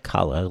wear my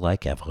collar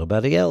like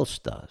everybody else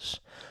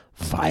does.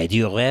 Why do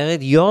you wear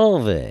it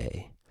your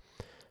way?"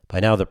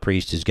 By now the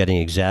priest is getting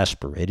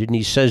exasperated, and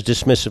he says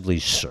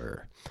dismissively,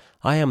 "Sir,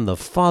 I am the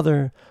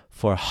father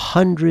for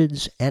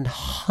hundreds and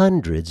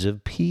hundreds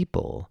of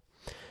people."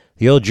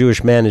 The old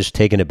Jewish man is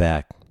taken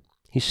aback.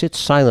 He sits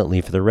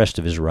silently for the rest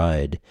of his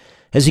ride.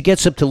 As he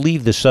gets up to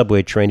leave the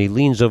subway train, he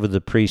leans over to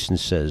the priest and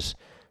says,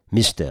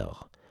 "Mister,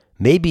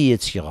 maybe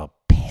it's your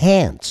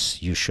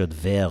pants you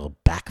should wear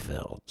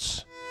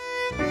backwards."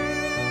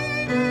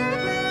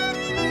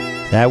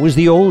 That was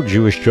the Old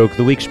Jewish Joke of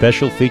the Week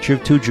special feature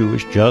of Too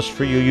Jewish, just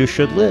for you. You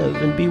should live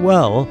and be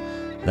well.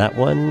 That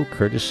one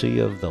courtesy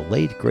of the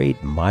late,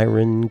 great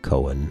Myron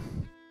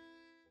Cohen.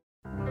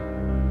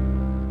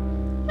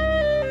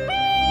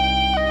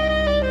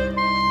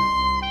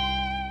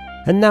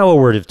 And now a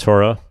word of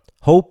Torah.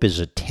 Hope is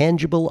a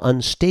tangible,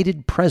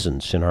 unstated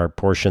presence in our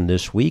portion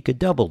this week, a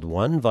doubled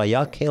one,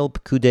 Vayakhel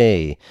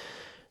Pekudei,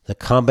 the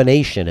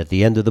combination at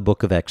the end of the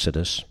book of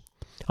Exodus.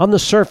 On the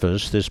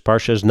surface, this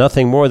parsha is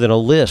nothing more than a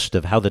list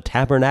of how the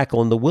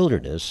tabernacle in the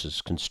wilderness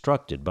is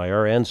constructed by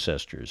our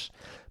ancestors,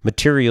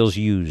 materials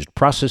used,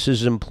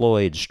 processes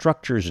employed,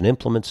 structures and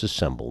implements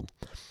assembled.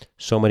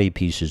 So many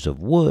pieces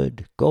of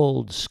wood,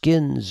 gold,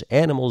 skins,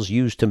 animals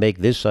used to make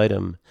this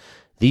item,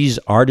 these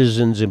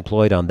artisans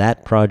employed on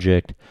that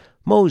project.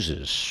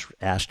 Moses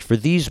asked for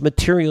these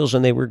materials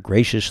and they were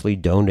graciously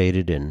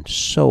donated, and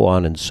so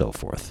on and so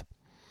forth.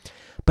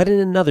 But in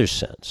another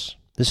sense,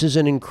 this is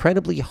an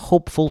incredibly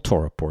hopeful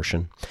Torah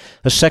portion,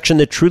 a section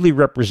that truly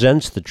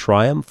represents the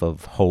triumph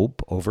of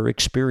hope over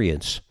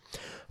experience.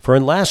 For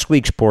in last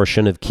week's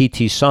portion of Ki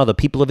Tisa, the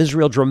people of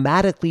Israel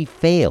dramatically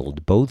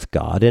failed both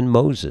God and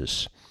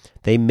Moses.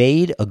 They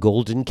made a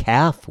golden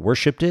calf,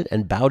 worshipped it,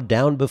 and bowed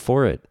down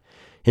before it,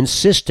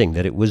 insisting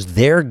that it was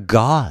their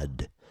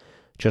God.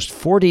 Just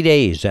 40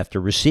 days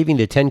after receiving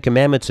the Ten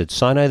Commandments at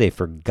Sinai, they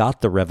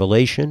forgot the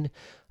revelation,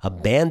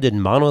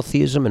 abandoned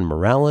monotheism and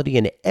morality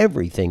and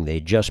everything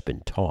they'd just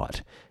been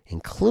taught,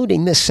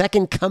 including the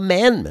second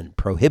commandment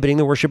prohibiting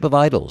the worship of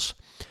idols.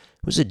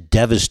 It was a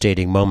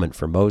devastating moment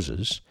for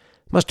Moses.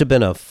 It must have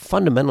been a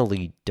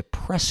fundamentally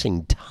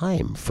depressing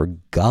time for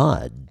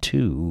God,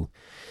 too.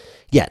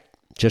 Yet,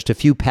 just a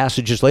few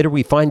passages later,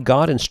 we find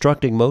God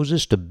instructing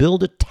Moses to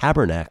build a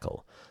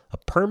tabernacle, a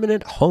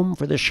permanent home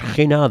for the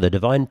Shekhinah, the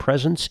divine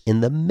presence,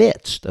 in the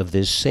midst of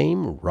this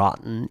same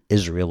rotten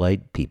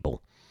Israelite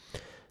people.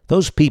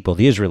 Those people,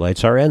 the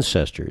Israelites, our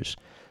ancestors,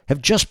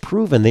 have just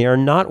proven they are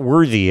not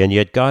worthy, and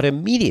yet God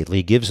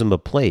immediately gives them a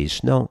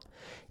place. No,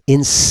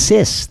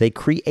 insists they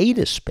create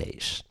a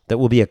space that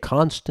will be a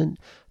constant,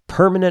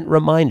 permanent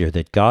reminder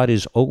that God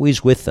is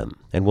always with them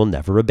and will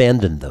never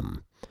abandon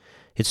them.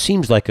 It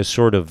seems like a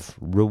sort of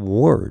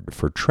reward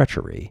for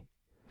treachery.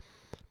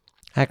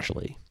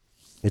 Actually,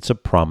 it's a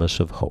promise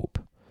of hope.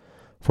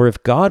 For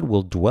if God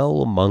will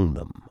dwell among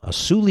them,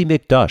 Asuli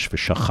Mikdash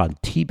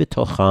v'shachanti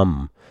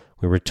b'tocham,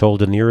 we were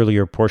told in the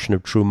earlier portion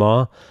of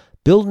Trumah,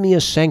 build me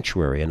a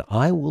sanctuary and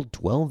I will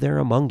dwell there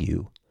among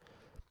you.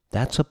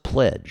 That's a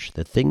pledge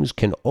that things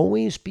can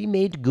always be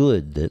made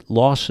good, that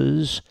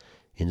losses,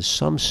 in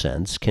some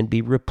sense, can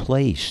be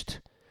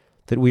replaced,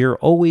 that we are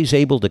always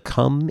able to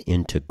come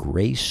into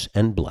grace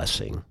and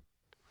blessing.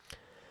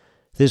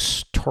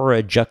 This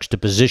Torah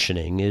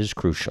juxtapositioning is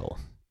crucial.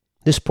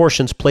 This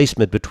portion's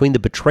placement between the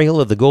betrayal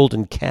of the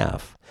golden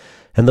calf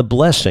and the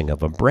blessing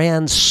of a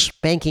brand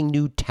spanking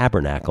new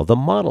tabernacle, the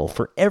model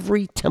for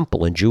every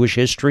temple in Jewish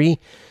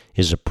history,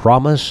 is a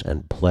promise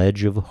and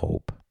pledge of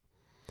hope.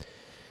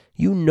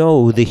 You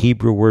know the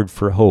Hebrew word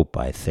for hope,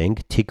 I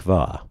think,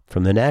 tikvah,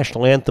 from the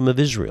national anthem of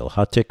Israel,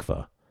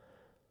 HaTikvah.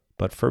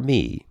 But for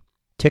me,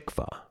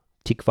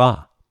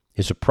 tikvah,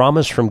 is a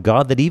promise from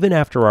God that even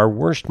after our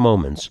worst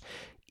moments,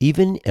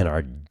 even in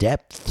our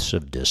depths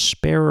of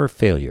despair or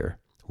failure,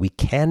 we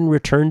can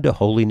return to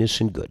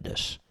holiness and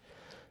goodness,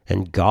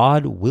 and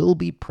God will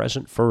be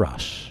present for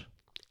us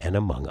and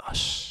among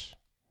us.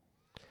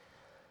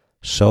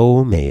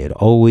 So may it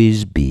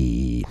always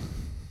be.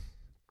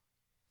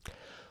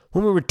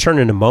 When we return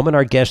in a moment,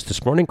 our guest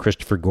this morning,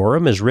 Christopher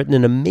Gorham, has written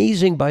an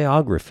amazing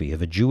biography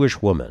of a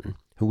Jewish woman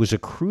who was a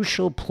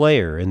crucial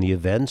player in the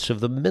events of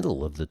the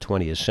middle of the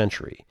 20th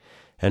century,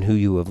 and who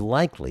you have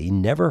likely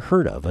never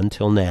heard of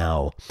until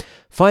now.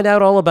 Find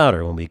out all about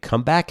her when we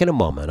come back in a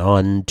moment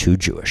on Too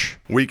Jewish.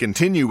 We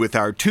continue with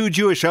our Too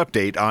Jewish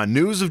update on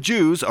news of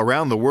Jews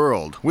around the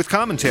world with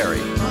commentary.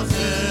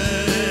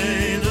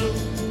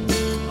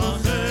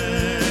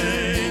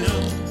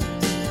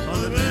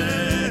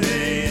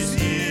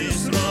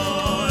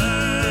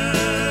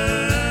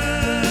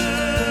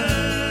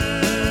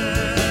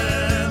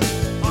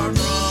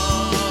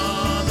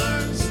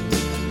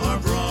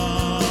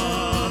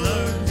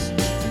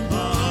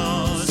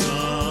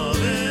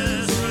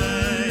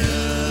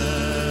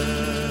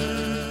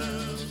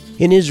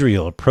 In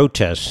Israel,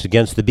 protests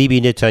against the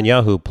Bibi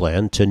Netanyahu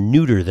plan to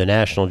neuter the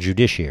national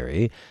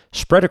judiciary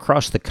spread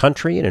across the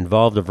country and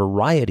involved a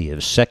variety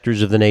of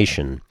sectors of the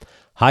nation.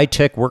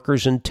 High-tech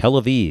workers in Tel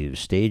Aviv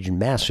staged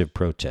massive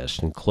protests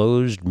and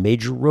closed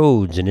major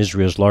roads in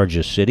Israel's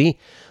largest city,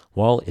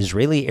 while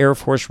Israeli Air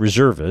Force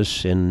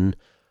reservists in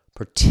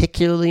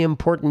particularly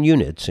important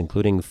units,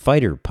 including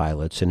fighter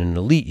pilots and an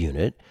elite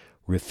unit,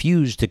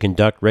 refused to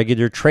conduct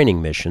regular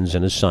training missions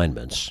and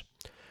assignments.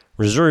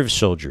 Reserve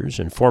soldiers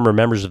and former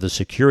members of the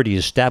security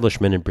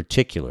establishment in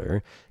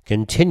particular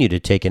continue to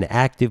take an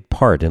active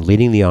part in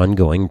leading the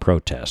ongoing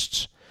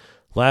protests.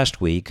 Last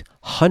week,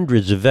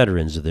 hundreds of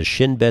veterans of the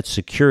Shin Bet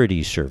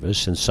Security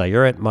Service and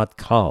Sayeret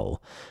Matkal,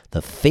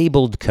 the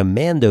fabled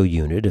commando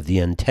unit of the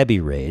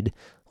Entebbe raid,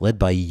 led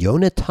by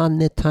Yonatan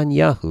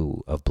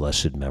Netanyahu of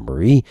blessed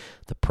memory,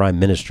 the Prime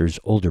Minister's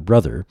older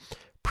brother,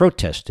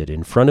 protested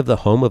in front of the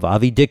home of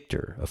Avi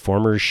Dichter, a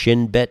former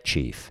Shin Bet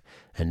chief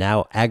and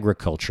now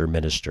agriculture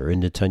minister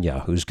in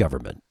Netanyahu's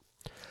government.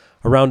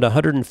 Around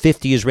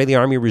 150 Israeli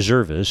army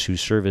reservists who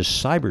serve as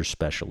cyber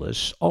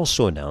specialists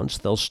also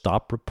announced they'll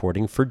stop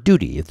reporting for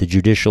duty if the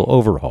judicial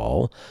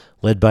overhaul,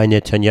 led by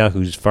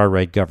Netanyahu's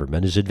far-right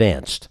government, is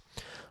advanced.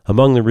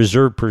 Among the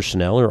reserve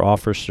personnel are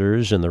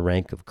officers in the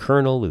rank of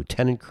colonel,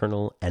 lieutenant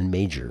colonel, and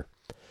major.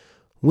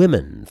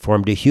 Women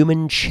formed a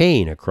human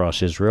chain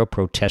across Israel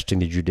protesting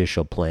the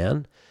judicial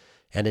plan,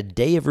 and a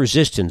day of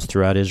resistance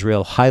throughout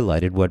Israel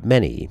highlighted what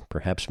many,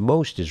 perhaps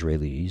most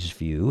Israelis,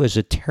 view as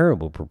a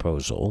terrible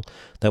proposal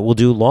that will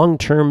do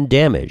long-term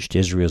damage to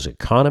Israel's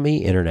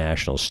economy,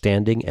 international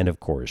standing, and, of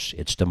course,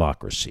 its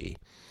democracy.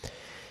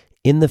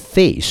 In the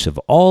face of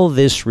all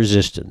this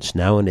resistance,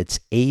 now in its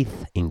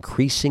 8th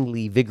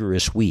increasingly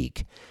vigorous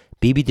week,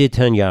 Bibi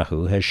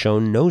Netanyahu has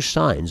shown no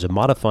signs of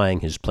modifying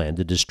his plan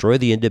to destroy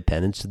the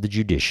independence of the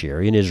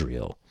judiciary in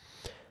Israel.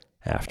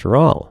 After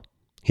all,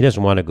 he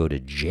doesn't want to go to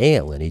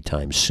jail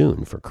anytime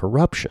soon for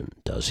corruption,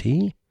 does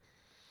he?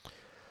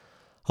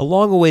 A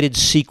long-awaited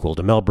sequel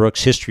to Mel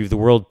Brooks' History of the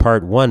World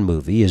Part 1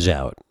 movie is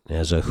out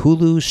as a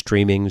Hulu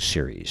streaming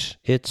series.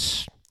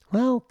 It's,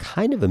 well,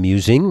 kind of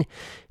amusing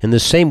in the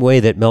same way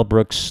that Mel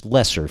Brooks'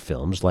 lesser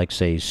films, like,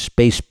 say,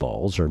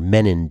 Spaceballs or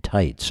Men in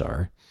Tights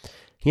are.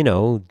 You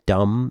know,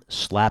 dumb,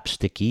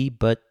 slapsticky,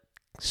 but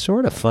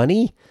sort of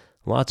funny.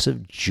 Lots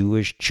of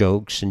Jewish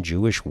jokes and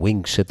Jewish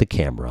winks at the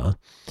camera.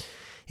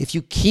 If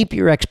you keep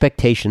your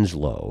expectations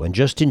low and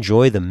just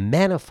enjoy the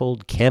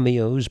manifold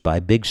cameos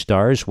by big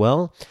stars,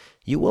 well,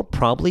 you will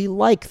probably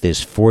like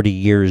this 40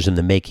 years in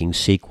the making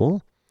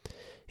sequel.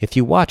 If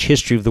you watch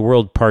History of the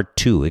World Part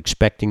 2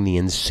 expecting the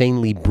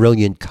insanely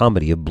brilliant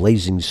comedy of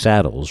Blazing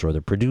Saddles or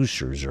The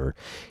Producers or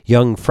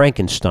Young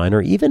Frankenstein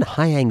or even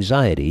High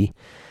Anxiety,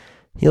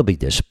 you'll be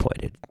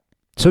disappointed.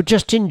 So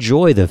just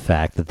enjoy the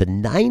fact that the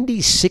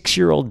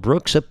 96-year-old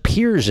Brooks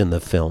appears in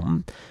the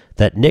film,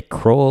 that Nick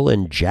Kroll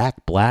and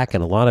Jack Black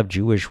and a lot of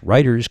Jewish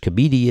writers,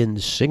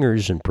 comedians,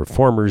 singers, and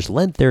performers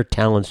lent their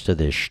talents to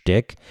this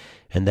shtick,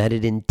 and that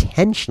it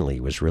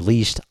intentionally was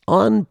released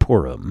on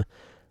Purim,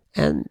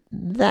 and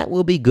that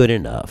will be good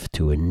enough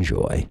to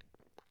enjoy.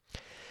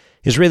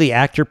 Israeli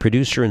actor,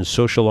 producer, and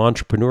social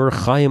entrepreneur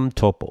Chaim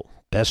Topol,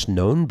 best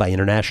known by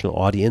international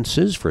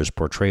audiences for his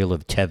portrayal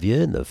of Tevye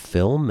in the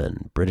film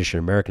and British and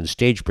American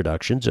stage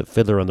productions of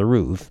Fiddler on the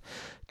Roof,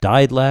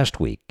 died last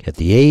week at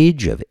the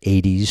age of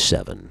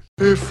 87.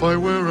 If I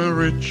were a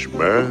rich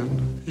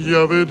man,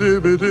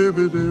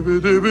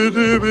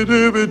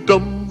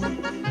 yabba-dibba-dibba-dibba-dibba-dibba-dibba-dum,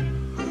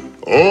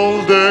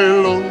 all day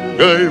long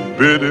I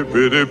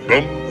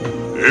biddy-biddy-bum.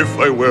 If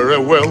I were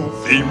a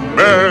wealthy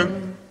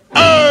man,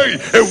 I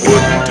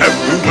wouldn't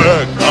have to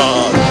work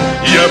hard.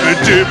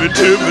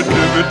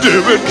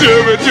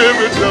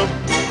 Yabba-dibba-dibba-dibba-dibba-dibba-dibba-dum.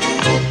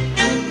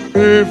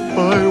 If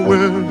I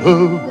were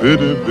a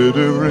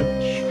biddy-biddy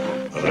rich,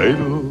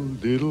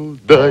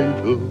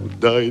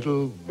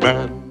 idle-diddle-diddle-diddle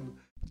man.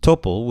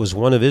 Topol was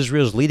one of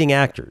Israel's leading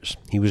actors.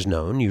 He was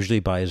known, usually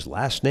by his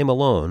last name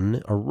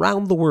alone,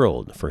 around the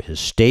world for his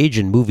stage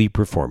and movie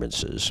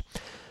performances.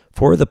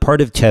 For the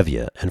part of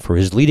Tevye and for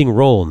his leading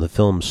role in the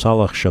film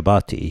Salach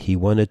Shabati, he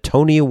won a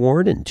Tony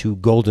Award and 2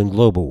 Golden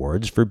Globe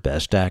Awards for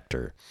Best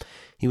Actor.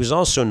 He was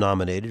also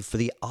nominated for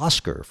the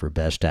Oscar for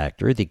Best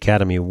Actor at the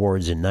Academy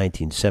Awards in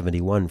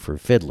 1971 for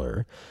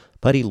Fiddler,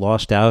 but he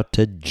lost out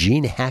to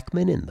Gene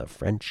Hackman in The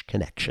French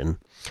Connection.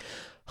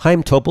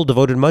 Chaim Topol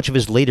devoted much of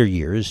his later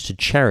years to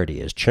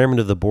charity as chairman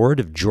of the board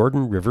of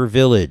Jordan River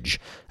Village,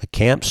 a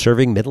camp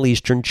serving Middle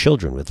Eastern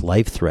children with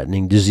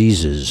life-threatening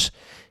diseases.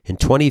 In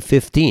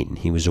 2015,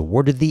 he was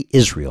awarded the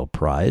Israel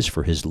Prize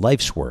for his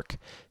life's work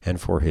and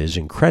for his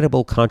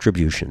incredible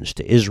contributions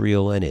to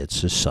Israel and its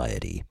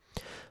society.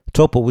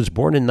 Topol was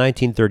born in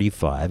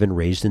 1935 and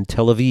raised in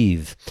Tel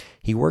Aviv.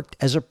 He worked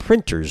as a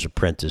printer's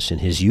apprentice in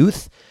his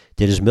youth,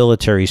 did his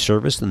military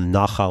service in the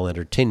Nachal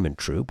Entertainment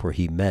Troupe, where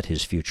he met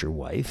his future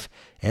wife,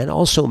 and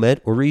also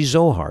met Uri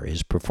Zohar,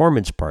 his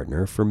performance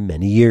partner, for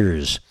many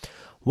years.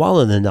 While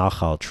in the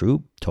Nachal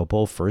Troupe,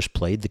 Topol first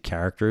played the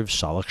character of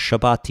Salach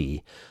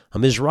Shabati, a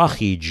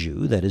Mizrahi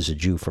Jew, that is a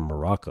Jew from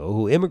Morocco,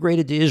 who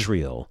immigrated to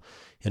Israel,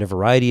 in a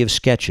variety of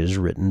sketches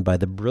written by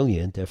the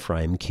brilliant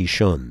Ephraim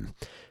Kishon.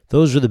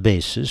 Those were the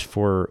basis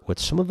for what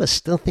some of us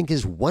still think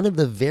is one of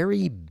the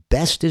very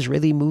best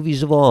Israeli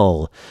movies of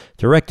all,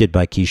 directed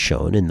by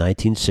Kishon in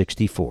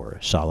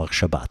 1964, Salach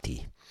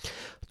Shabati.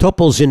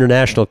 Topol's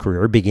international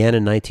career began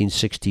in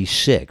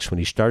 1966 when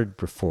he started to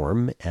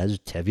perform as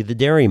Tevye the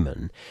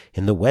Dairyman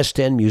in the West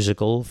End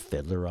musical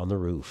Fiddler on the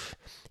Roof.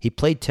 He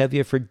played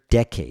Tevye for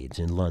decades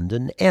in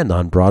London and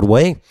on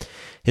Broadway.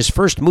 His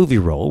first movie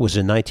role was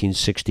in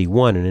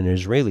 1961 in an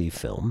Israeli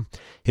film.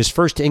 His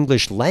first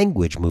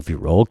English-language movie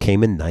role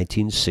came in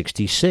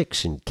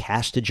 1966 in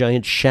Cast a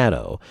Giant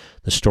Shadow,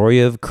 the story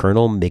of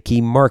Colonel Mickey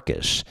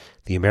Marcus,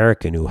 the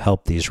American who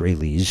helped the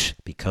Israelis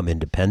become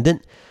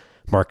independent.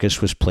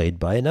 Marcus was played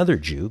by another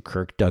Jew,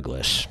 Kirk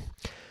Douglas.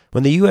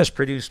 When the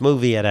U.S.-produced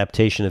movie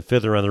adaptation of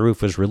Fiddler on the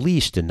Roof was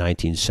released in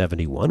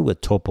 1971 with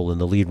Topol in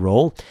the lead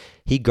role,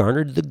 he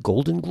garnered the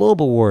Golden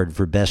Globe Award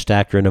for Best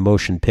Actor in a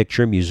Motion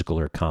Picture, Musical,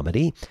 or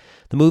Comedy.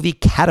 The movie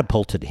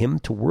catapulted him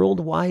to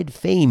worldwide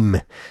fame.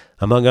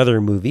 Among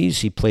other movies,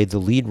 he played the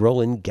lead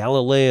role in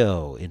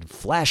Galileo, in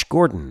Flash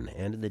Gordon,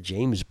 and in the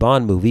James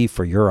Bond movie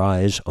For Your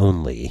Eyes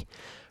Only.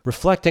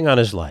 Reflecting on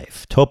his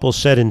life, Topol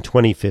said in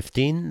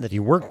 2015 that he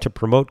worked to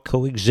promote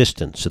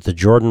coexistence at the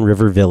Jordan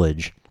River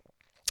Village.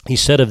 He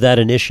said of that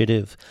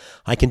initiative,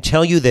 "I can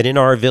tell you that in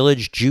our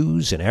village,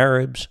 Jews and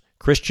Arabs,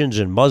 Christians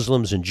and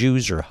Muslims and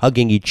Jews are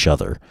hugging each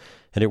other,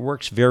 and it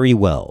works very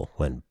well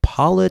when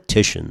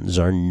politicians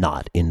are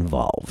not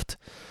involved."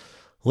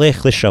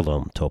 Lech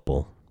Shalom,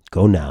 Topol.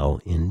 Go now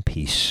in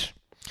peace.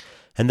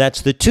 And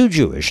that's the Too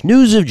Jewish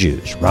News of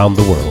Jews round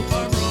the world.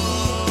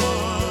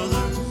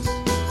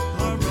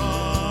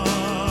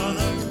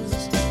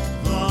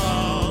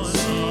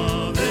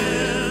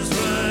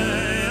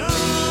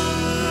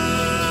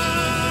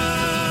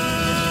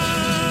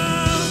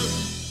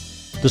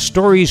 The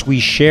stories we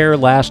share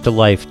last a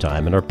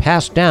lifetime and are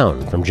passed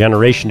down from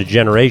generation to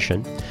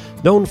generation,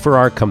 known for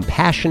our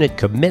compassionate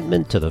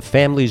commitment to the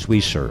families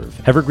we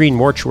serve. Evergreen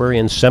Mortuary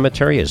and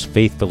Cemetery has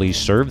faithfully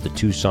served the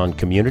Tucson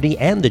community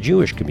and the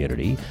Jewish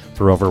community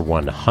for over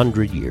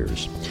 100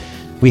 years.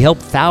 We help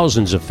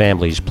thousands of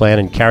families plan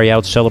and carry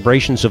out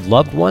celebrations of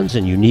loved ones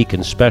in unique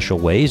and special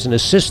ways and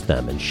assist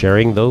them in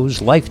sharing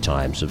those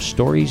lifetimes of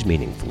stories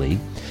meaningfully.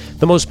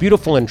 The most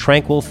beautiful and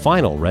tranquil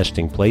final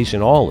resting place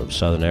in all of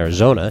southern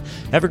Arizona,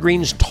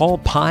 Evergreen's tall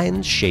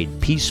pines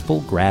shade peaceful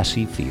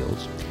grassy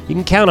fields. You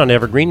can count on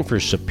Evergreen for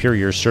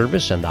superior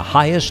service and the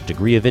highest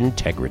degree of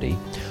integrity.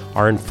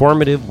 Our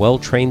informative,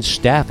 well-trained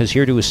staff is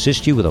here to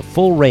assist you with a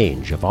full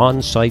range of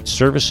on-site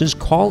services.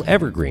 Call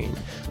Evergreen,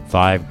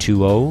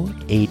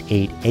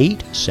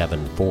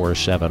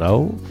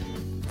 520-888-7470,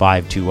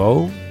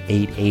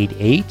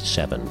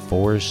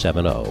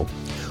 520-888-7470.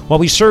 While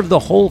we serve the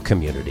whole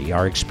community,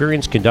 our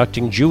experience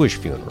conducting Jewish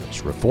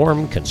funerals,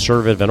 Reform,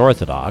 Conservative, and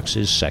Orthodox,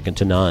 is second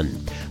to none.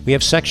 We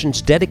have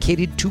sections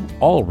dedicated to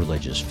all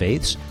religious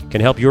faiths, can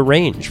help you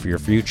arrange for your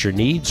future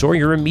needs or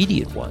your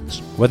immediate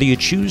ones. Whether you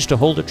choose to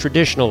hold a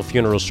traditional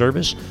funeral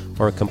service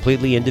or a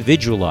completely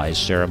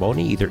individualized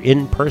ceremony, either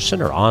in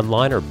person or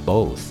online or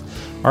both,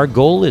 our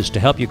goal is to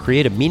help you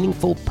create a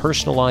meaningful,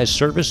 personalized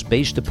service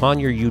based upon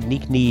your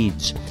unique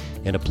needs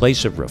in a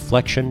place of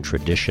reflection,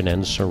 tradition,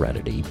 and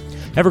serenity.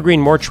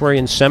 Evergreen Mortuary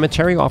and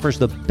Cemetery offers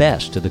the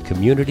best to the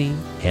community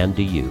and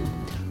to you.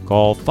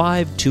 Call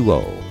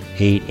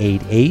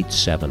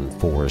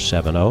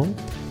 520-888-7470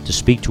 to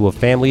speak to a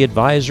family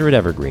advisor at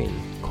Evergreen.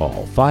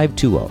 Call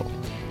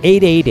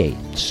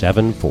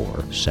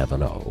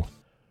 520-888-7470.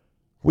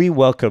 We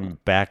welcome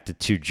back to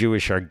Too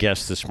Jewish. Our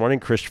guest this morning,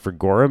 Christopher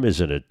Gorham,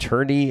 is an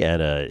attorney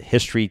and a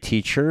history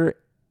teacher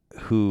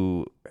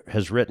who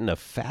has written a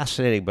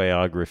fascinating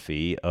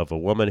biography of a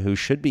woman who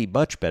should be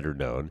much better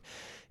known,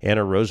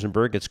 Anna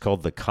Rosenberg. It's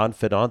called The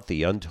Confidant,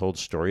 The Untold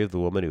Story of the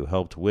Woman Who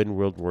Helped Win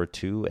World War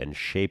II and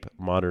Shape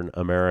Modern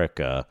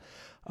America.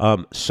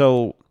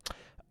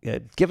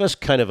 Give us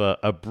kind of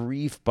a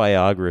brief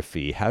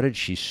biography. How did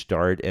she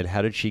start and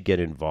how did she get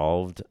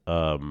involved,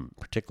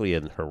 particularly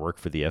in her work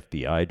for the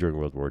FBI during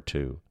World War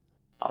II?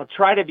 I'll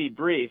try to be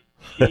brief.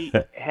 She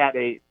had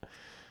a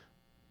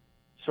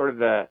sort of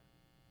the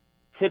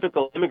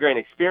typical immigrant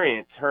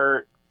experience.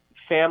 Her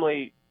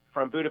family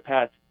from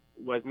Budapest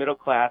was middle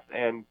class,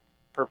 and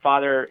her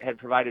father had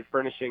provided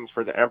furnishings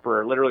for the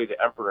emperor, literally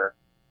the emperor,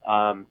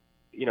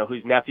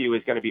 whose nephew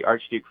is going to be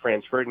Archduke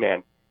Franz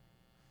Ferdinand.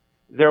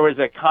 There was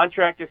a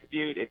contract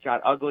dispute. It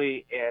got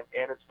ugly, and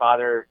Anna's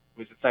father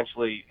was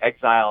essentially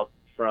exiled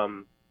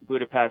from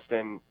Budapest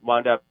and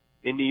wound up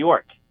in New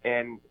York,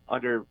 and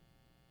under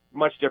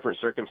much different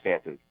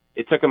circumstances.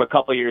 It took him a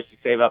couple of years to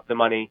save up the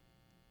money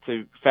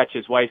to fetch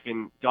his wife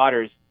and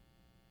daughters.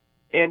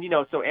 And,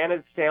 so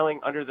Anna's sailing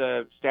under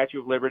the Statue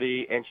of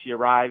Liberty, and she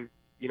arrives,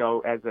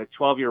 as a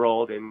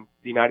 12-year-old in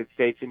the United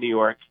States in New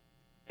York,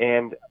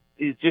 and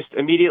is just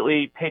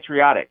immediately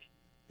patriotic.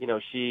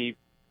 She's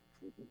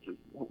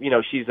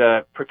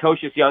a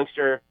precocious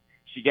youngster.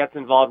 She gets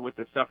involved with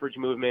the suffrage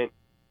movement.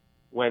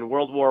 When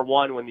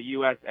the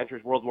U.S.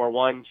 enters World War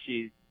I,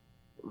 she's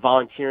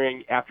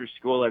volunteering after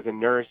school as a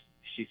nurse.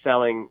 She's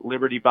selling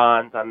Liberty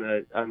bonds on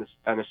the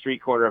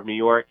street corner of New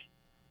York.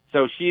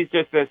 So she's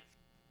just this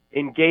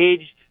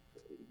engaged,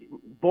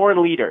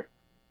 born leader.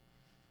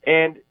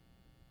 And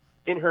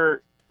in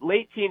her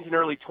late teens and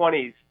early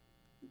 20s,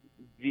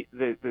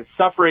 the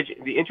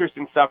interest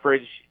in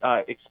suffrage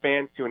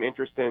expands to an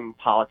interest in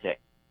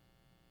politics.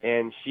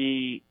 And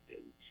she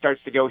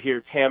starts to go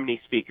hear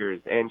Tammany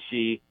speakers, and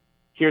she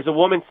hears a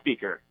woman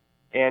speaker,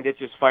 and it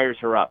just fires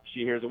her up. She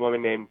hears a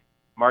woman named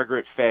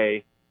Margaret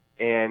Fay,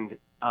 and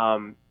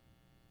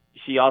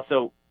she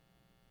also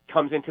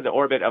comes into the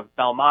orbit of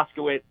Belle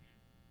Moskowitz,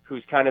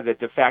 who's kind of the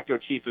de facto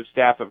chief of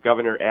staff of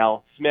Governor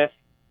Al Smith.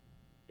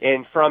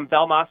 And from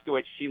Belle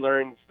Moskowitz, she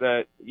learns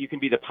that you can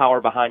be the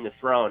power behind the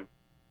throne.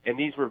 And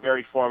these were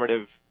very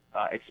formative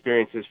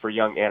experiences for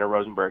young Anna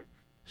Rosenberg.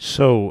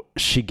 So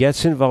she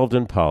gets involved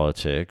in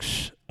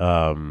politics,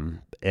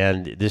 and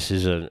this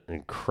is an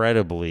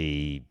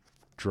incredibly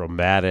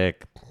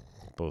dramatic,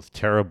 both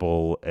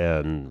terrible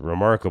and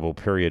remarkable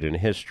period in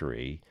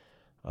history,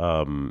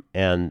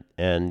 and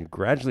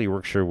gradually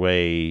works her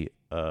way.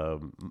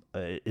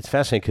 It's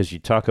fascinating because you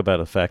talk about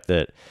the fact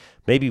that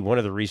maybe one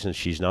of the reasons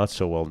she's not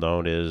so well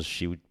known is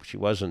she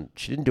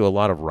didn't do a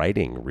lot of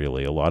writing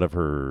really. A lot of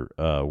her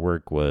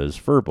work was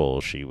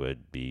verbal. She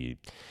would be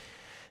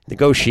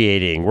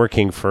negotiating,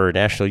 working for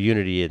national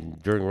unity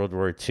during World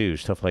War II,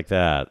 stuff like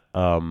that.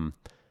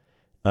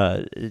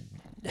 How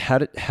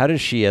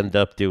does she end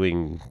up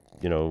doing?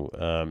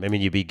 I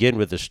mean, you begin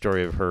with the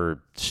story of her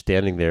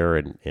standing there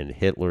in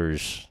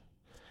Hitler's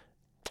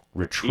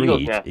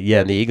retreat,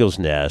 in the Eagle's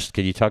Nest.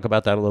 Can you talk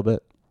about that a little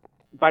bit?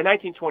 By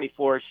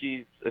 1924,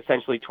 she's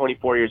essentially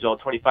 24 years old,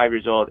 25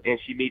 years old, and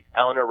she meets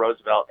Eleanor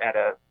Roosevelt at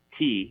a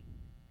tea.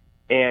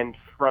 And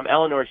from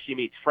Eleanor, she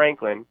meets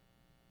Franklin.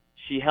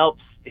 She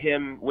helps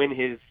him win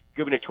his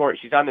gubernatorial.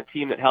 She's on the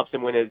team that helps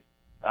him win his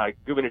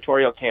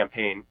gubernatorial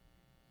campaign.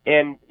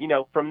 And,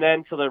 from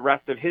then till the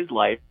rest of his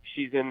life,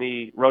 she's in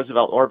the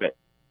Roosevelt orbit.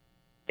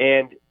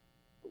 And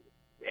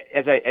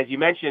as you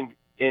mentioned,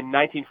 in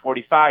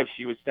 1945,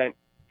 she was sent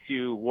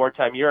to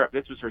wartime Europe.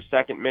 This was her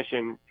second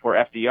mission for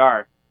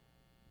FDR.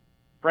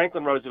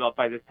 Franklin Roosevelt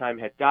by this time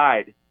had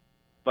died,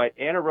 but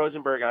Anna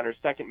Rosenberg on her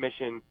second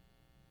mission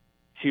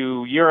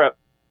to Europe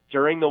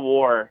during the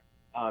war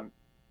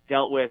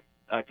dealt with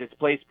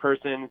displaced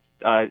persons,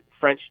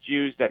 French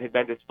Jews that had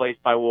been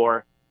displaced by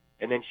war,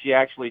 and then she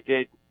actually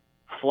did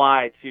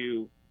fly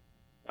to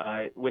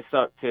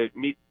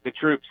meet the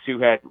troops who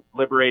had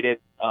liberated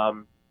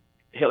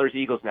Hitler's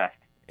Eagle's Nest.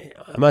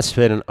 It must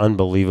have been an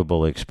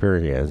unbelievable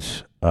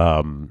experience.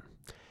 I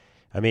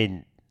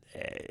mean,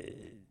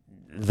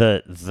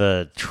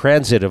 the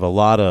transit of a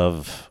lot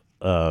of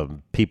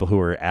people who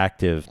were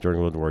active during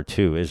World War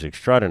II is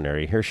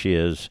extraordinary. Here she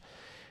is,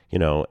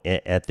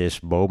 at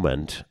this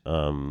moment,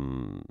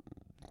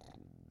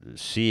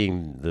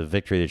 seeing the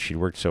victory that she'd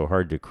worked so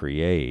hard to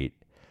create.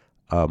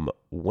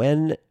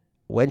 When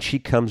she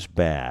comes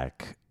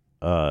back,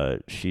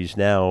 she's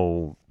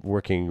now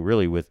working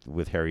really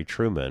with Harry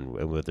Truman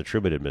and with the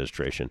Truman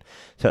administration.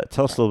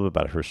 Tell us a little bit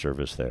about her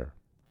service there.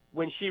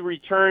 When she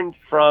returned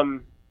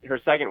from her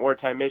second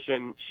wartime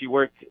mission, she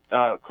worked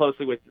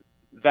closely with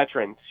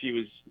veterans. She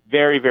was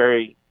very,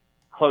 very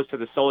close to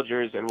the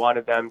soldiers and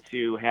wanted them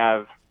to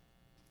have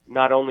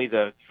not only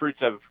the fruits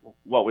of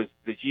what was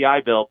the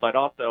GI Bill, but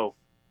also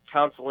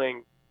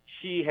counseling.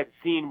 She had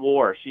seen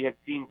war. She had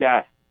seen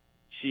death.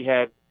 She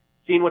had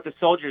seen what the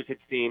soldiers had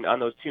seen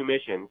on those two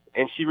missions,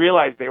 and she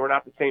realized they were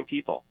not the same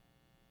people.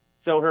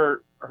 So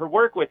her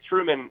work with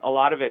Truman, a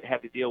lot of it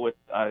had to deal with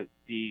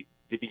the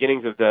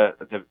beginnings of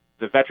the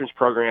veterans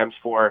programs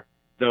for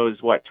those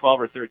 12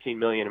 or 13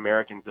 million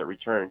Americans that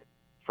returned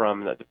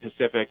from the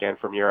Pacific and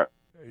from Europe.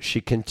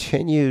 She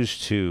continues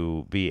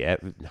to be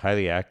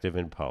highly active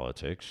in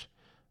politics,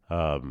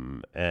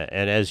 and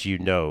as you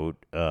note,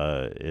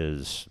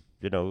 is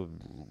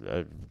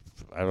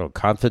I don't know,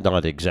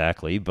 confidant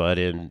exactly, but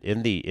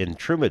in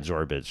Truman's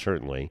orbit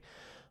certainly,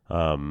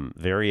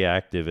 very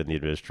active in the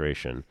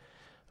administration.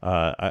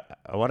 I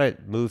want to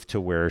move to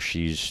where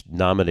she's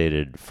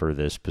nominated for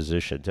this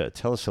position.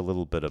 Tell us a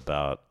little bit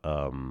about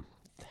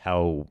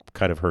how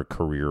kind of her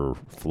career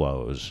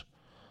flows.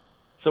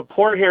 So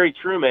poor Harry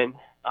Truman,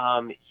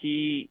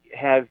 he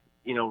has,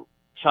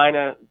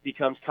 China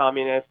becomes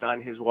communist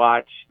on his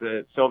watch.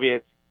 The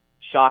Soviets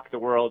shock the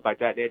world by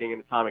detonating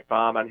an atomic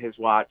bomb on his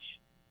watch.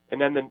 And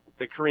then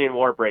the Korean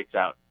War breaks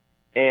out.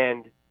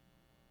 And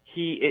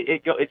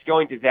it's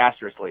going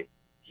disastrously.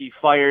 He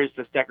fires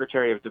the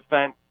Secretary of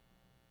Defense.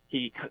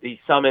 He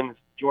summons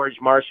George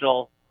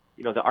Marshall,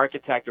 the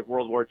architect of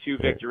World War II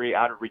victory,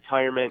 out of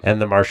retirement.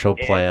 And the Marshall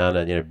Plan,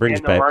 and bring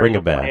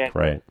him back,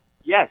 right?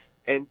 Yes,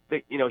 and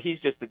he's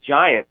just a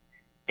giant.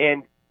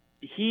 And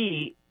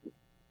he,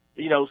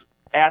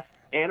 asked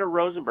Anna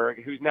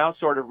Rosenberg, who's now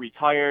sort of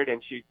retired,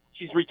 and she's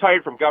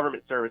retired from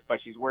government service, but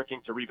she's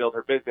working to rebuild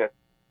her business.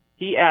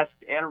 He asked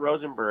Anna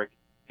Rosenberg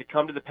to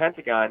come to the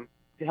Pentagon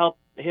to help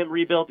him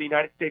rebuild the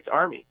United States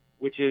Army,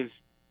 which is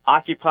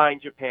occupying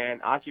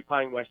Japan,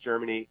 occupying West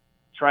Germany,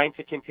 trying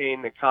to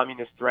contain the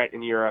communist threat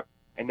in Europe,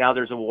 and now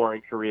there's a war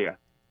in Korea.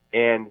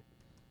 And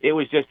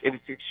it's an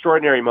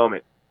extraordinary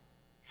moment.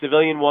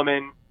 Civilian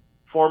woman,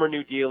 former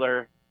New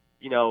Dealer,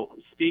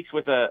 speaks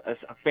with a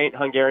faint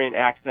Hungarian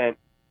accent,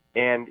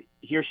 and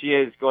here she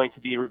is going to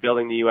be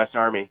rebuilding the U.S.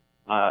 Army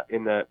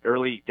in the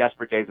early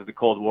desperate days of the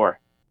Cold War.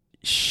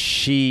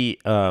 She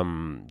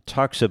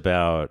talks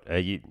about,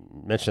 you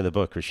mentioned in the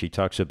book, where she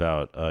talks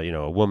about,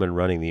 a woman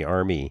running the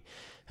Army,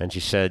 and she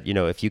said,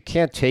 if you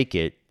can't take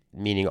it,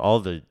 meaning all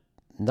the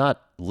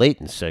not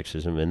latent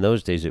sexism, in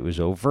those days it was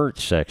overt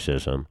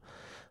sexism,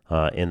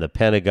 in the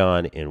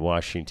Pentagon, in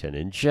Washington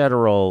in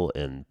general,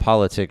 in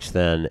politics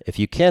then, if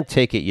you can't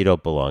take it, you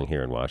don't belong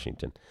here in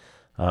Washington.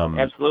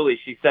 Absolutely.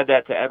 She said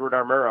that to Edward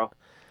R. Murrow.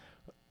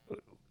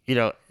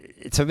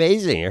 It's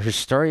amazing. Her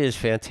story is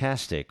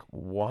fantastic.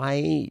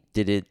 Why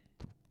did it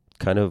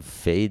kind of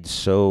fades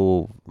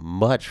so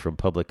much from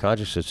public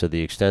consciousness to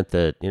the extent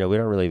that, we don't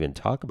really even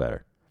talk about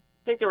her?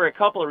 I think there were a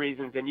couple of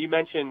reasons, and you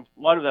mentioned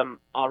one of them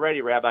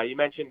already, Rabbi. You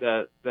mentioned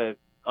the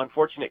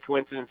unfortunate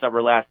coincidence of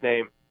her last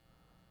name.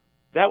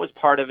 That was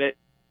part of it.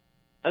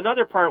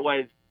 Another part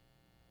was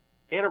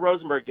Anna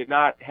Rosenberg did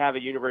not have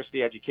a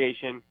university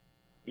education.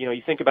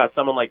 You think about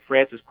someone like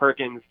Frances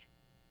Perkins,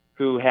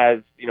 who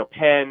has,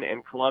 Penn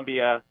and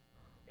Columbia,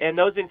 and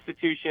those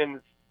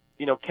institutions,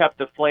 kept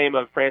the flame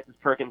of Frances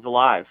Perkins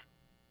alive.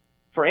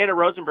 For Anna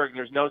Rosenberg,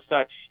 there's no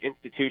such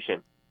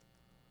institution.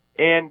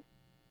 And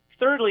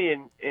thirdly,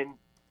 and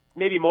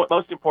maybe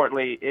most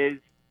importantly, is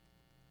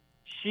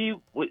she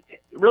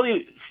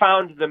really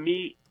found the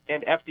Me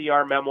and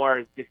FDR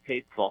memoirs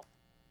distasteful.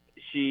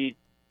 She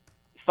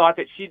thought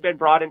that she'd been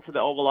brought into the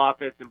Oval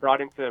Office and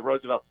brought into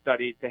Roosevelt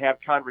Study to have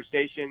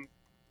conversations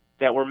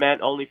that were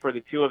meant only for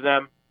the two of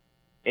them.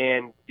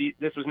 And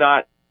this was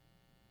not,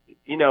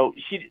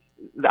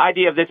 the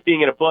idea of this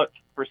being in a book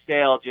for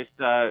sale just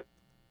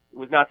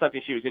was not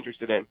something she was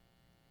interested in.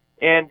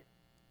 And,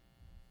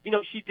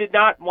 she did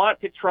not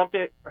want to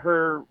trumpet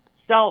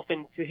herself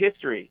into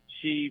history.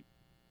 She'd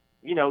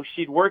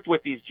worked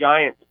with these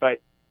giants,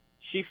 but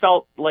she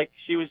felt like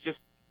she was just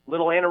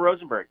little Anna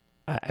Rosenberg.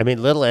 I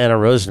mean, little Anna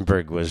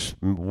Rosenberg was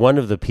one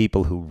of the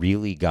people who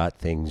really got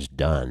things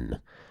done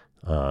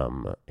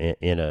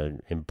in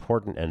an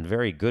important and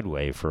very good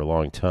way for a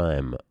long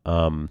time.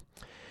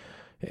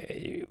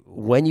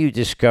 When you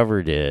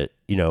discovered it,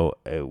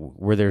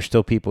 were there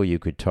still people you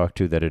could talk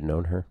to that had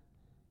known her?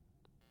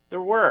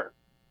 There were.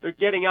 They're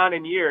getting on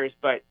in years,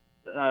 but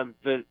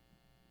the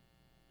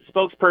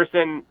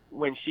spokesperson,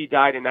 when she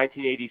died in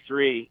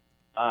 1983,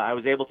 I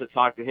was able to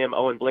talk to him,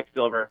 Owen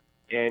Blicksilver,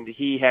 and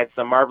he had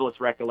some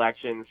marvelous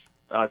recollections,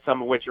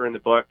 some of which are in the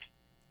book.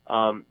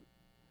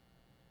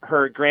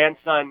 Her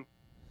grandson,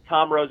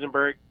 Tom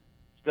Rosenberg,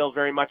 still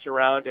very much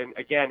around, and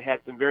again had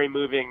some very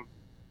moving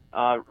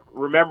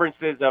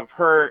remembrances of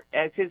her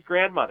as his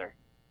grandmother.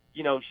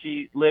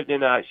 She lived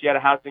she had a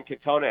house in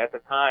Katona at the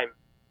time,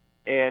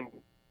 and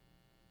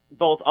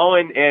both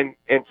Owen and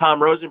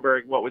Tom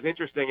Rosenberg, what was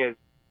interesting is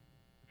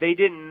they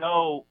didn't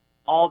know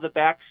all the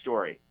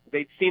backstory.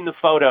 They'd seen the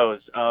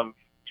photos of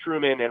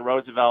Truman and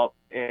Roosevelt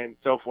and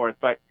so forth,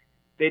 but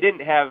they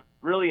didn't have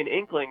really an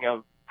inkling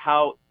of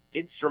how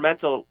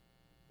instrumental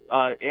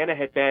Anna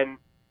had been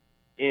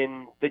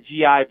in the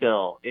GI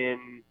Bill,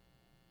 in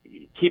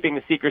keeping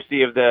the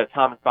secrecy of the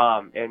atomic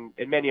bomb, and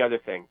many other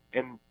things.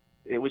 And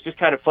it was just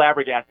kind of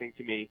flabbergasting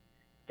to me.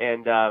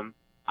 And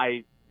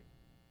I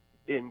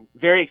am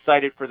very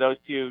excited for those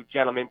two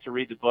gentlemen to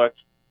read the book,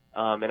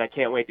 and I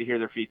can't wait to hear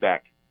their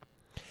feedback.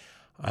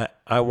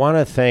 I want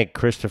to thank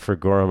Christopher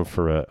Gorham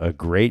for a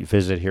great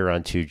visit here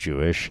on Too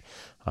Jewish.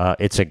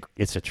 It's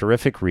a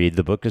terrific read.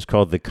 The book is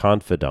called The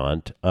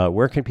Confidant.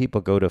 Where can people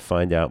go to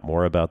find out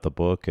more about the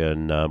book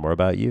and more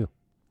about you?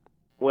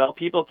 Well,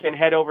 people can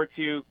head over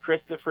to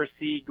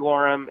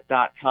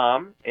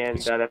ChristopherCGorham.com, and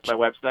that's my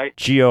website.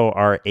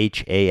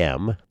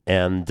 Gorham.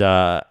 And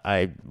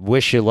I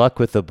wish you luck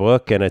with the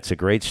book, and it's a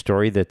great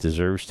story that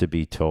deserves to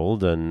be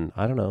told. And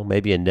I don't know,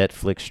 maybe a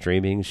Netflix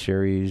streaming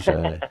series.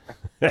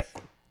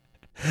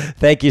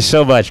 Thank you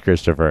so much,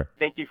 Christopher.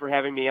 Thank you for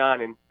having me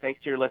on, and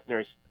thanks to your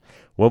listeners.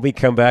 When we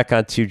come back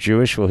on Too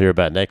Jewish, we'll hear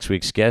about next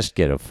week's guest,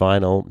 get a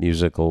final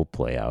musical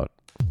play out.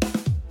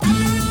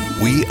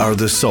 We are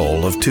the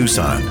soul of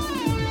Tucson.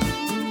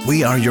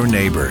 We are your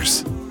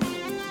neighbors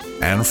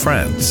and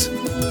friends.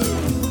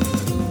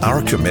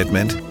 Our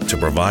commitment to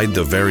provide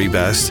the very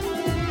best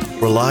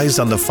relies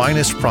on the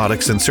finest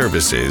products and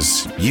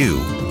services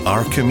you,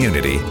 our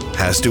community,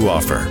 has to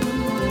offer.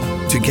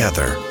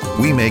 Together,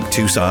 we make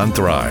Tucson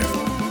thrive.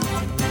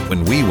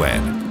 When we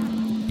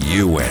win,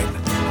 you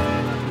win.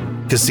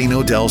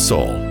 Casino del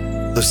Sol,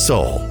 the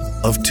soul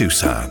of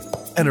Tucson.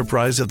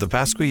 Enterprise of the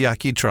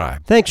Pasquayaqui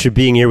tribe. Thanks for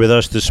being here with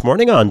us this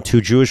morning on Too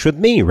Jewish with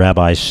me,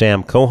 Rabbi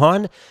Sam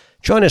Kohan.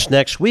 Join us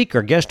next week.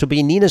 Our guest will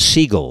be Nina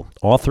Siegel,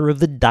 author of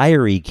The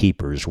Diary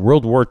Keepers,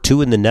 World War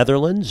II in the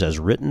Netherlands, as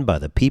written by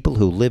the people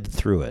who lived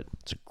through it.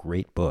 It's a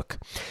great book.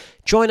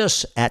 Join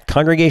us at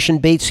Congregation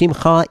Beit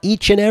Simcha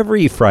each and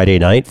every Friday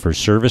night for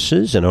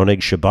services and Oneg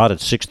Shabbat at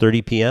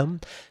 6:30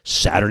 p.m.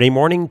 Saturday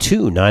morning,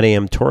 too, 9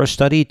 a.m. Torah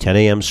study, 10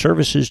 a.m.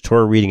 services,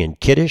 Torah reading and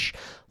Kiddush,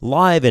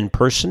 live in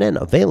person and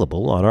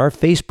available on our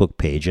Facebook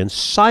page. And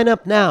sign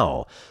up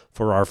now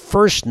for our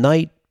first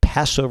night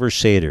Passover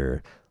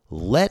Seder.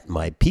 Let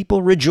my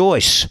people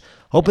rejoice.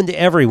 Open to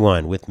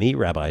everyone with me,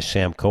 Rabbi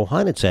Sam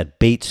Kohan. It's at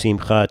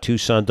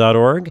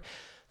BeitSimchaTucson.org.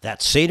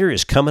 That Seder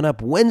is coming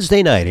up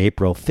Wednesday night,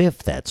 April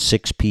 5th at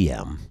 6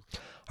 p.m.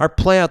 Our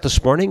playout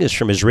this morning is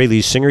from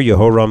Israeli singer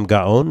Yehoram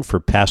Gaon for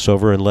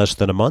Passover in less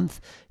than a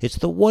month. It's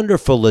the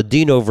wonderful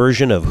Ladino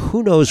version of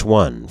Who Knows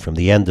One from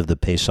the end of the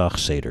Pesach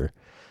Seder.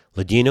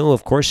 Ladino,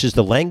 of course, is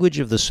the language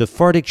of the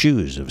Sephardic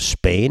Jews of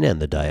Spain and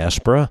the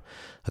diaspora,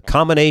 a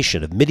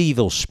combination of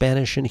medieval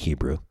Spanish and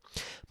Hebrew.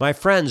 My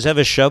friends, have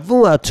a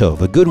Shavua Tov,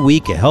 a good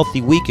week, a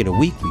healthy week, and a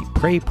week we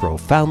pray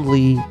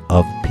profoundly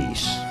of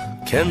peace.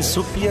 Quien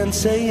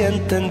supiense y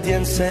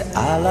entendiense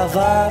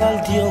alabar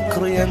al Dio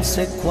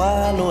criense,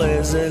 ¿cuál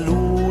es el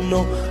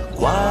uno?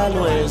 ¿Cuál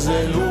es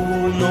el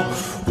uno?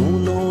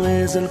 Uno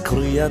es el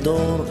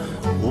criador,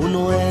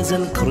 uno es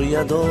el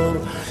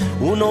criador,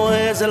 uno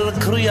es el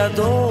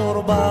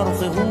criador,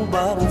 Baruch Hu,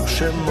 Baruch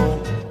Shemo.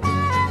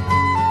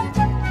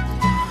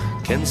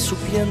 Quien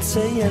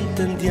supiense y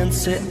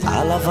entendiense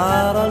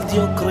alabar al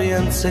Dio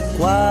criense,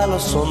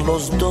 ¿cuáles son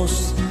los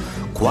dos?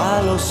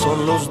 ¿Cuáles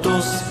son los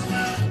dos?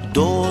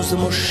 Dos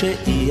Moshe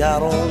y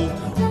Aarón,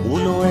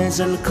 uno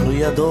es el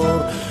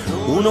criador,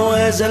 uno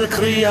es el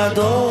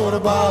criador,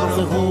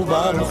 Baruch Hu,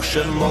 Baruch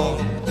Shemo.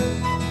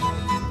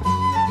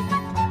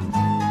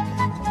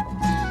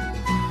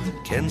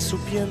 Quien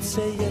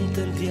supiense y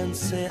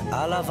entendiense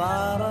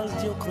alabar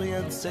al Dio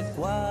criense,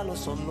 ¿cuáles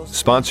son los...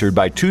 Sponsored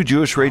by 2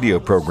 Jewish radio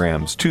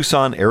programs,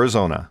 Tucson,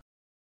 Arizona.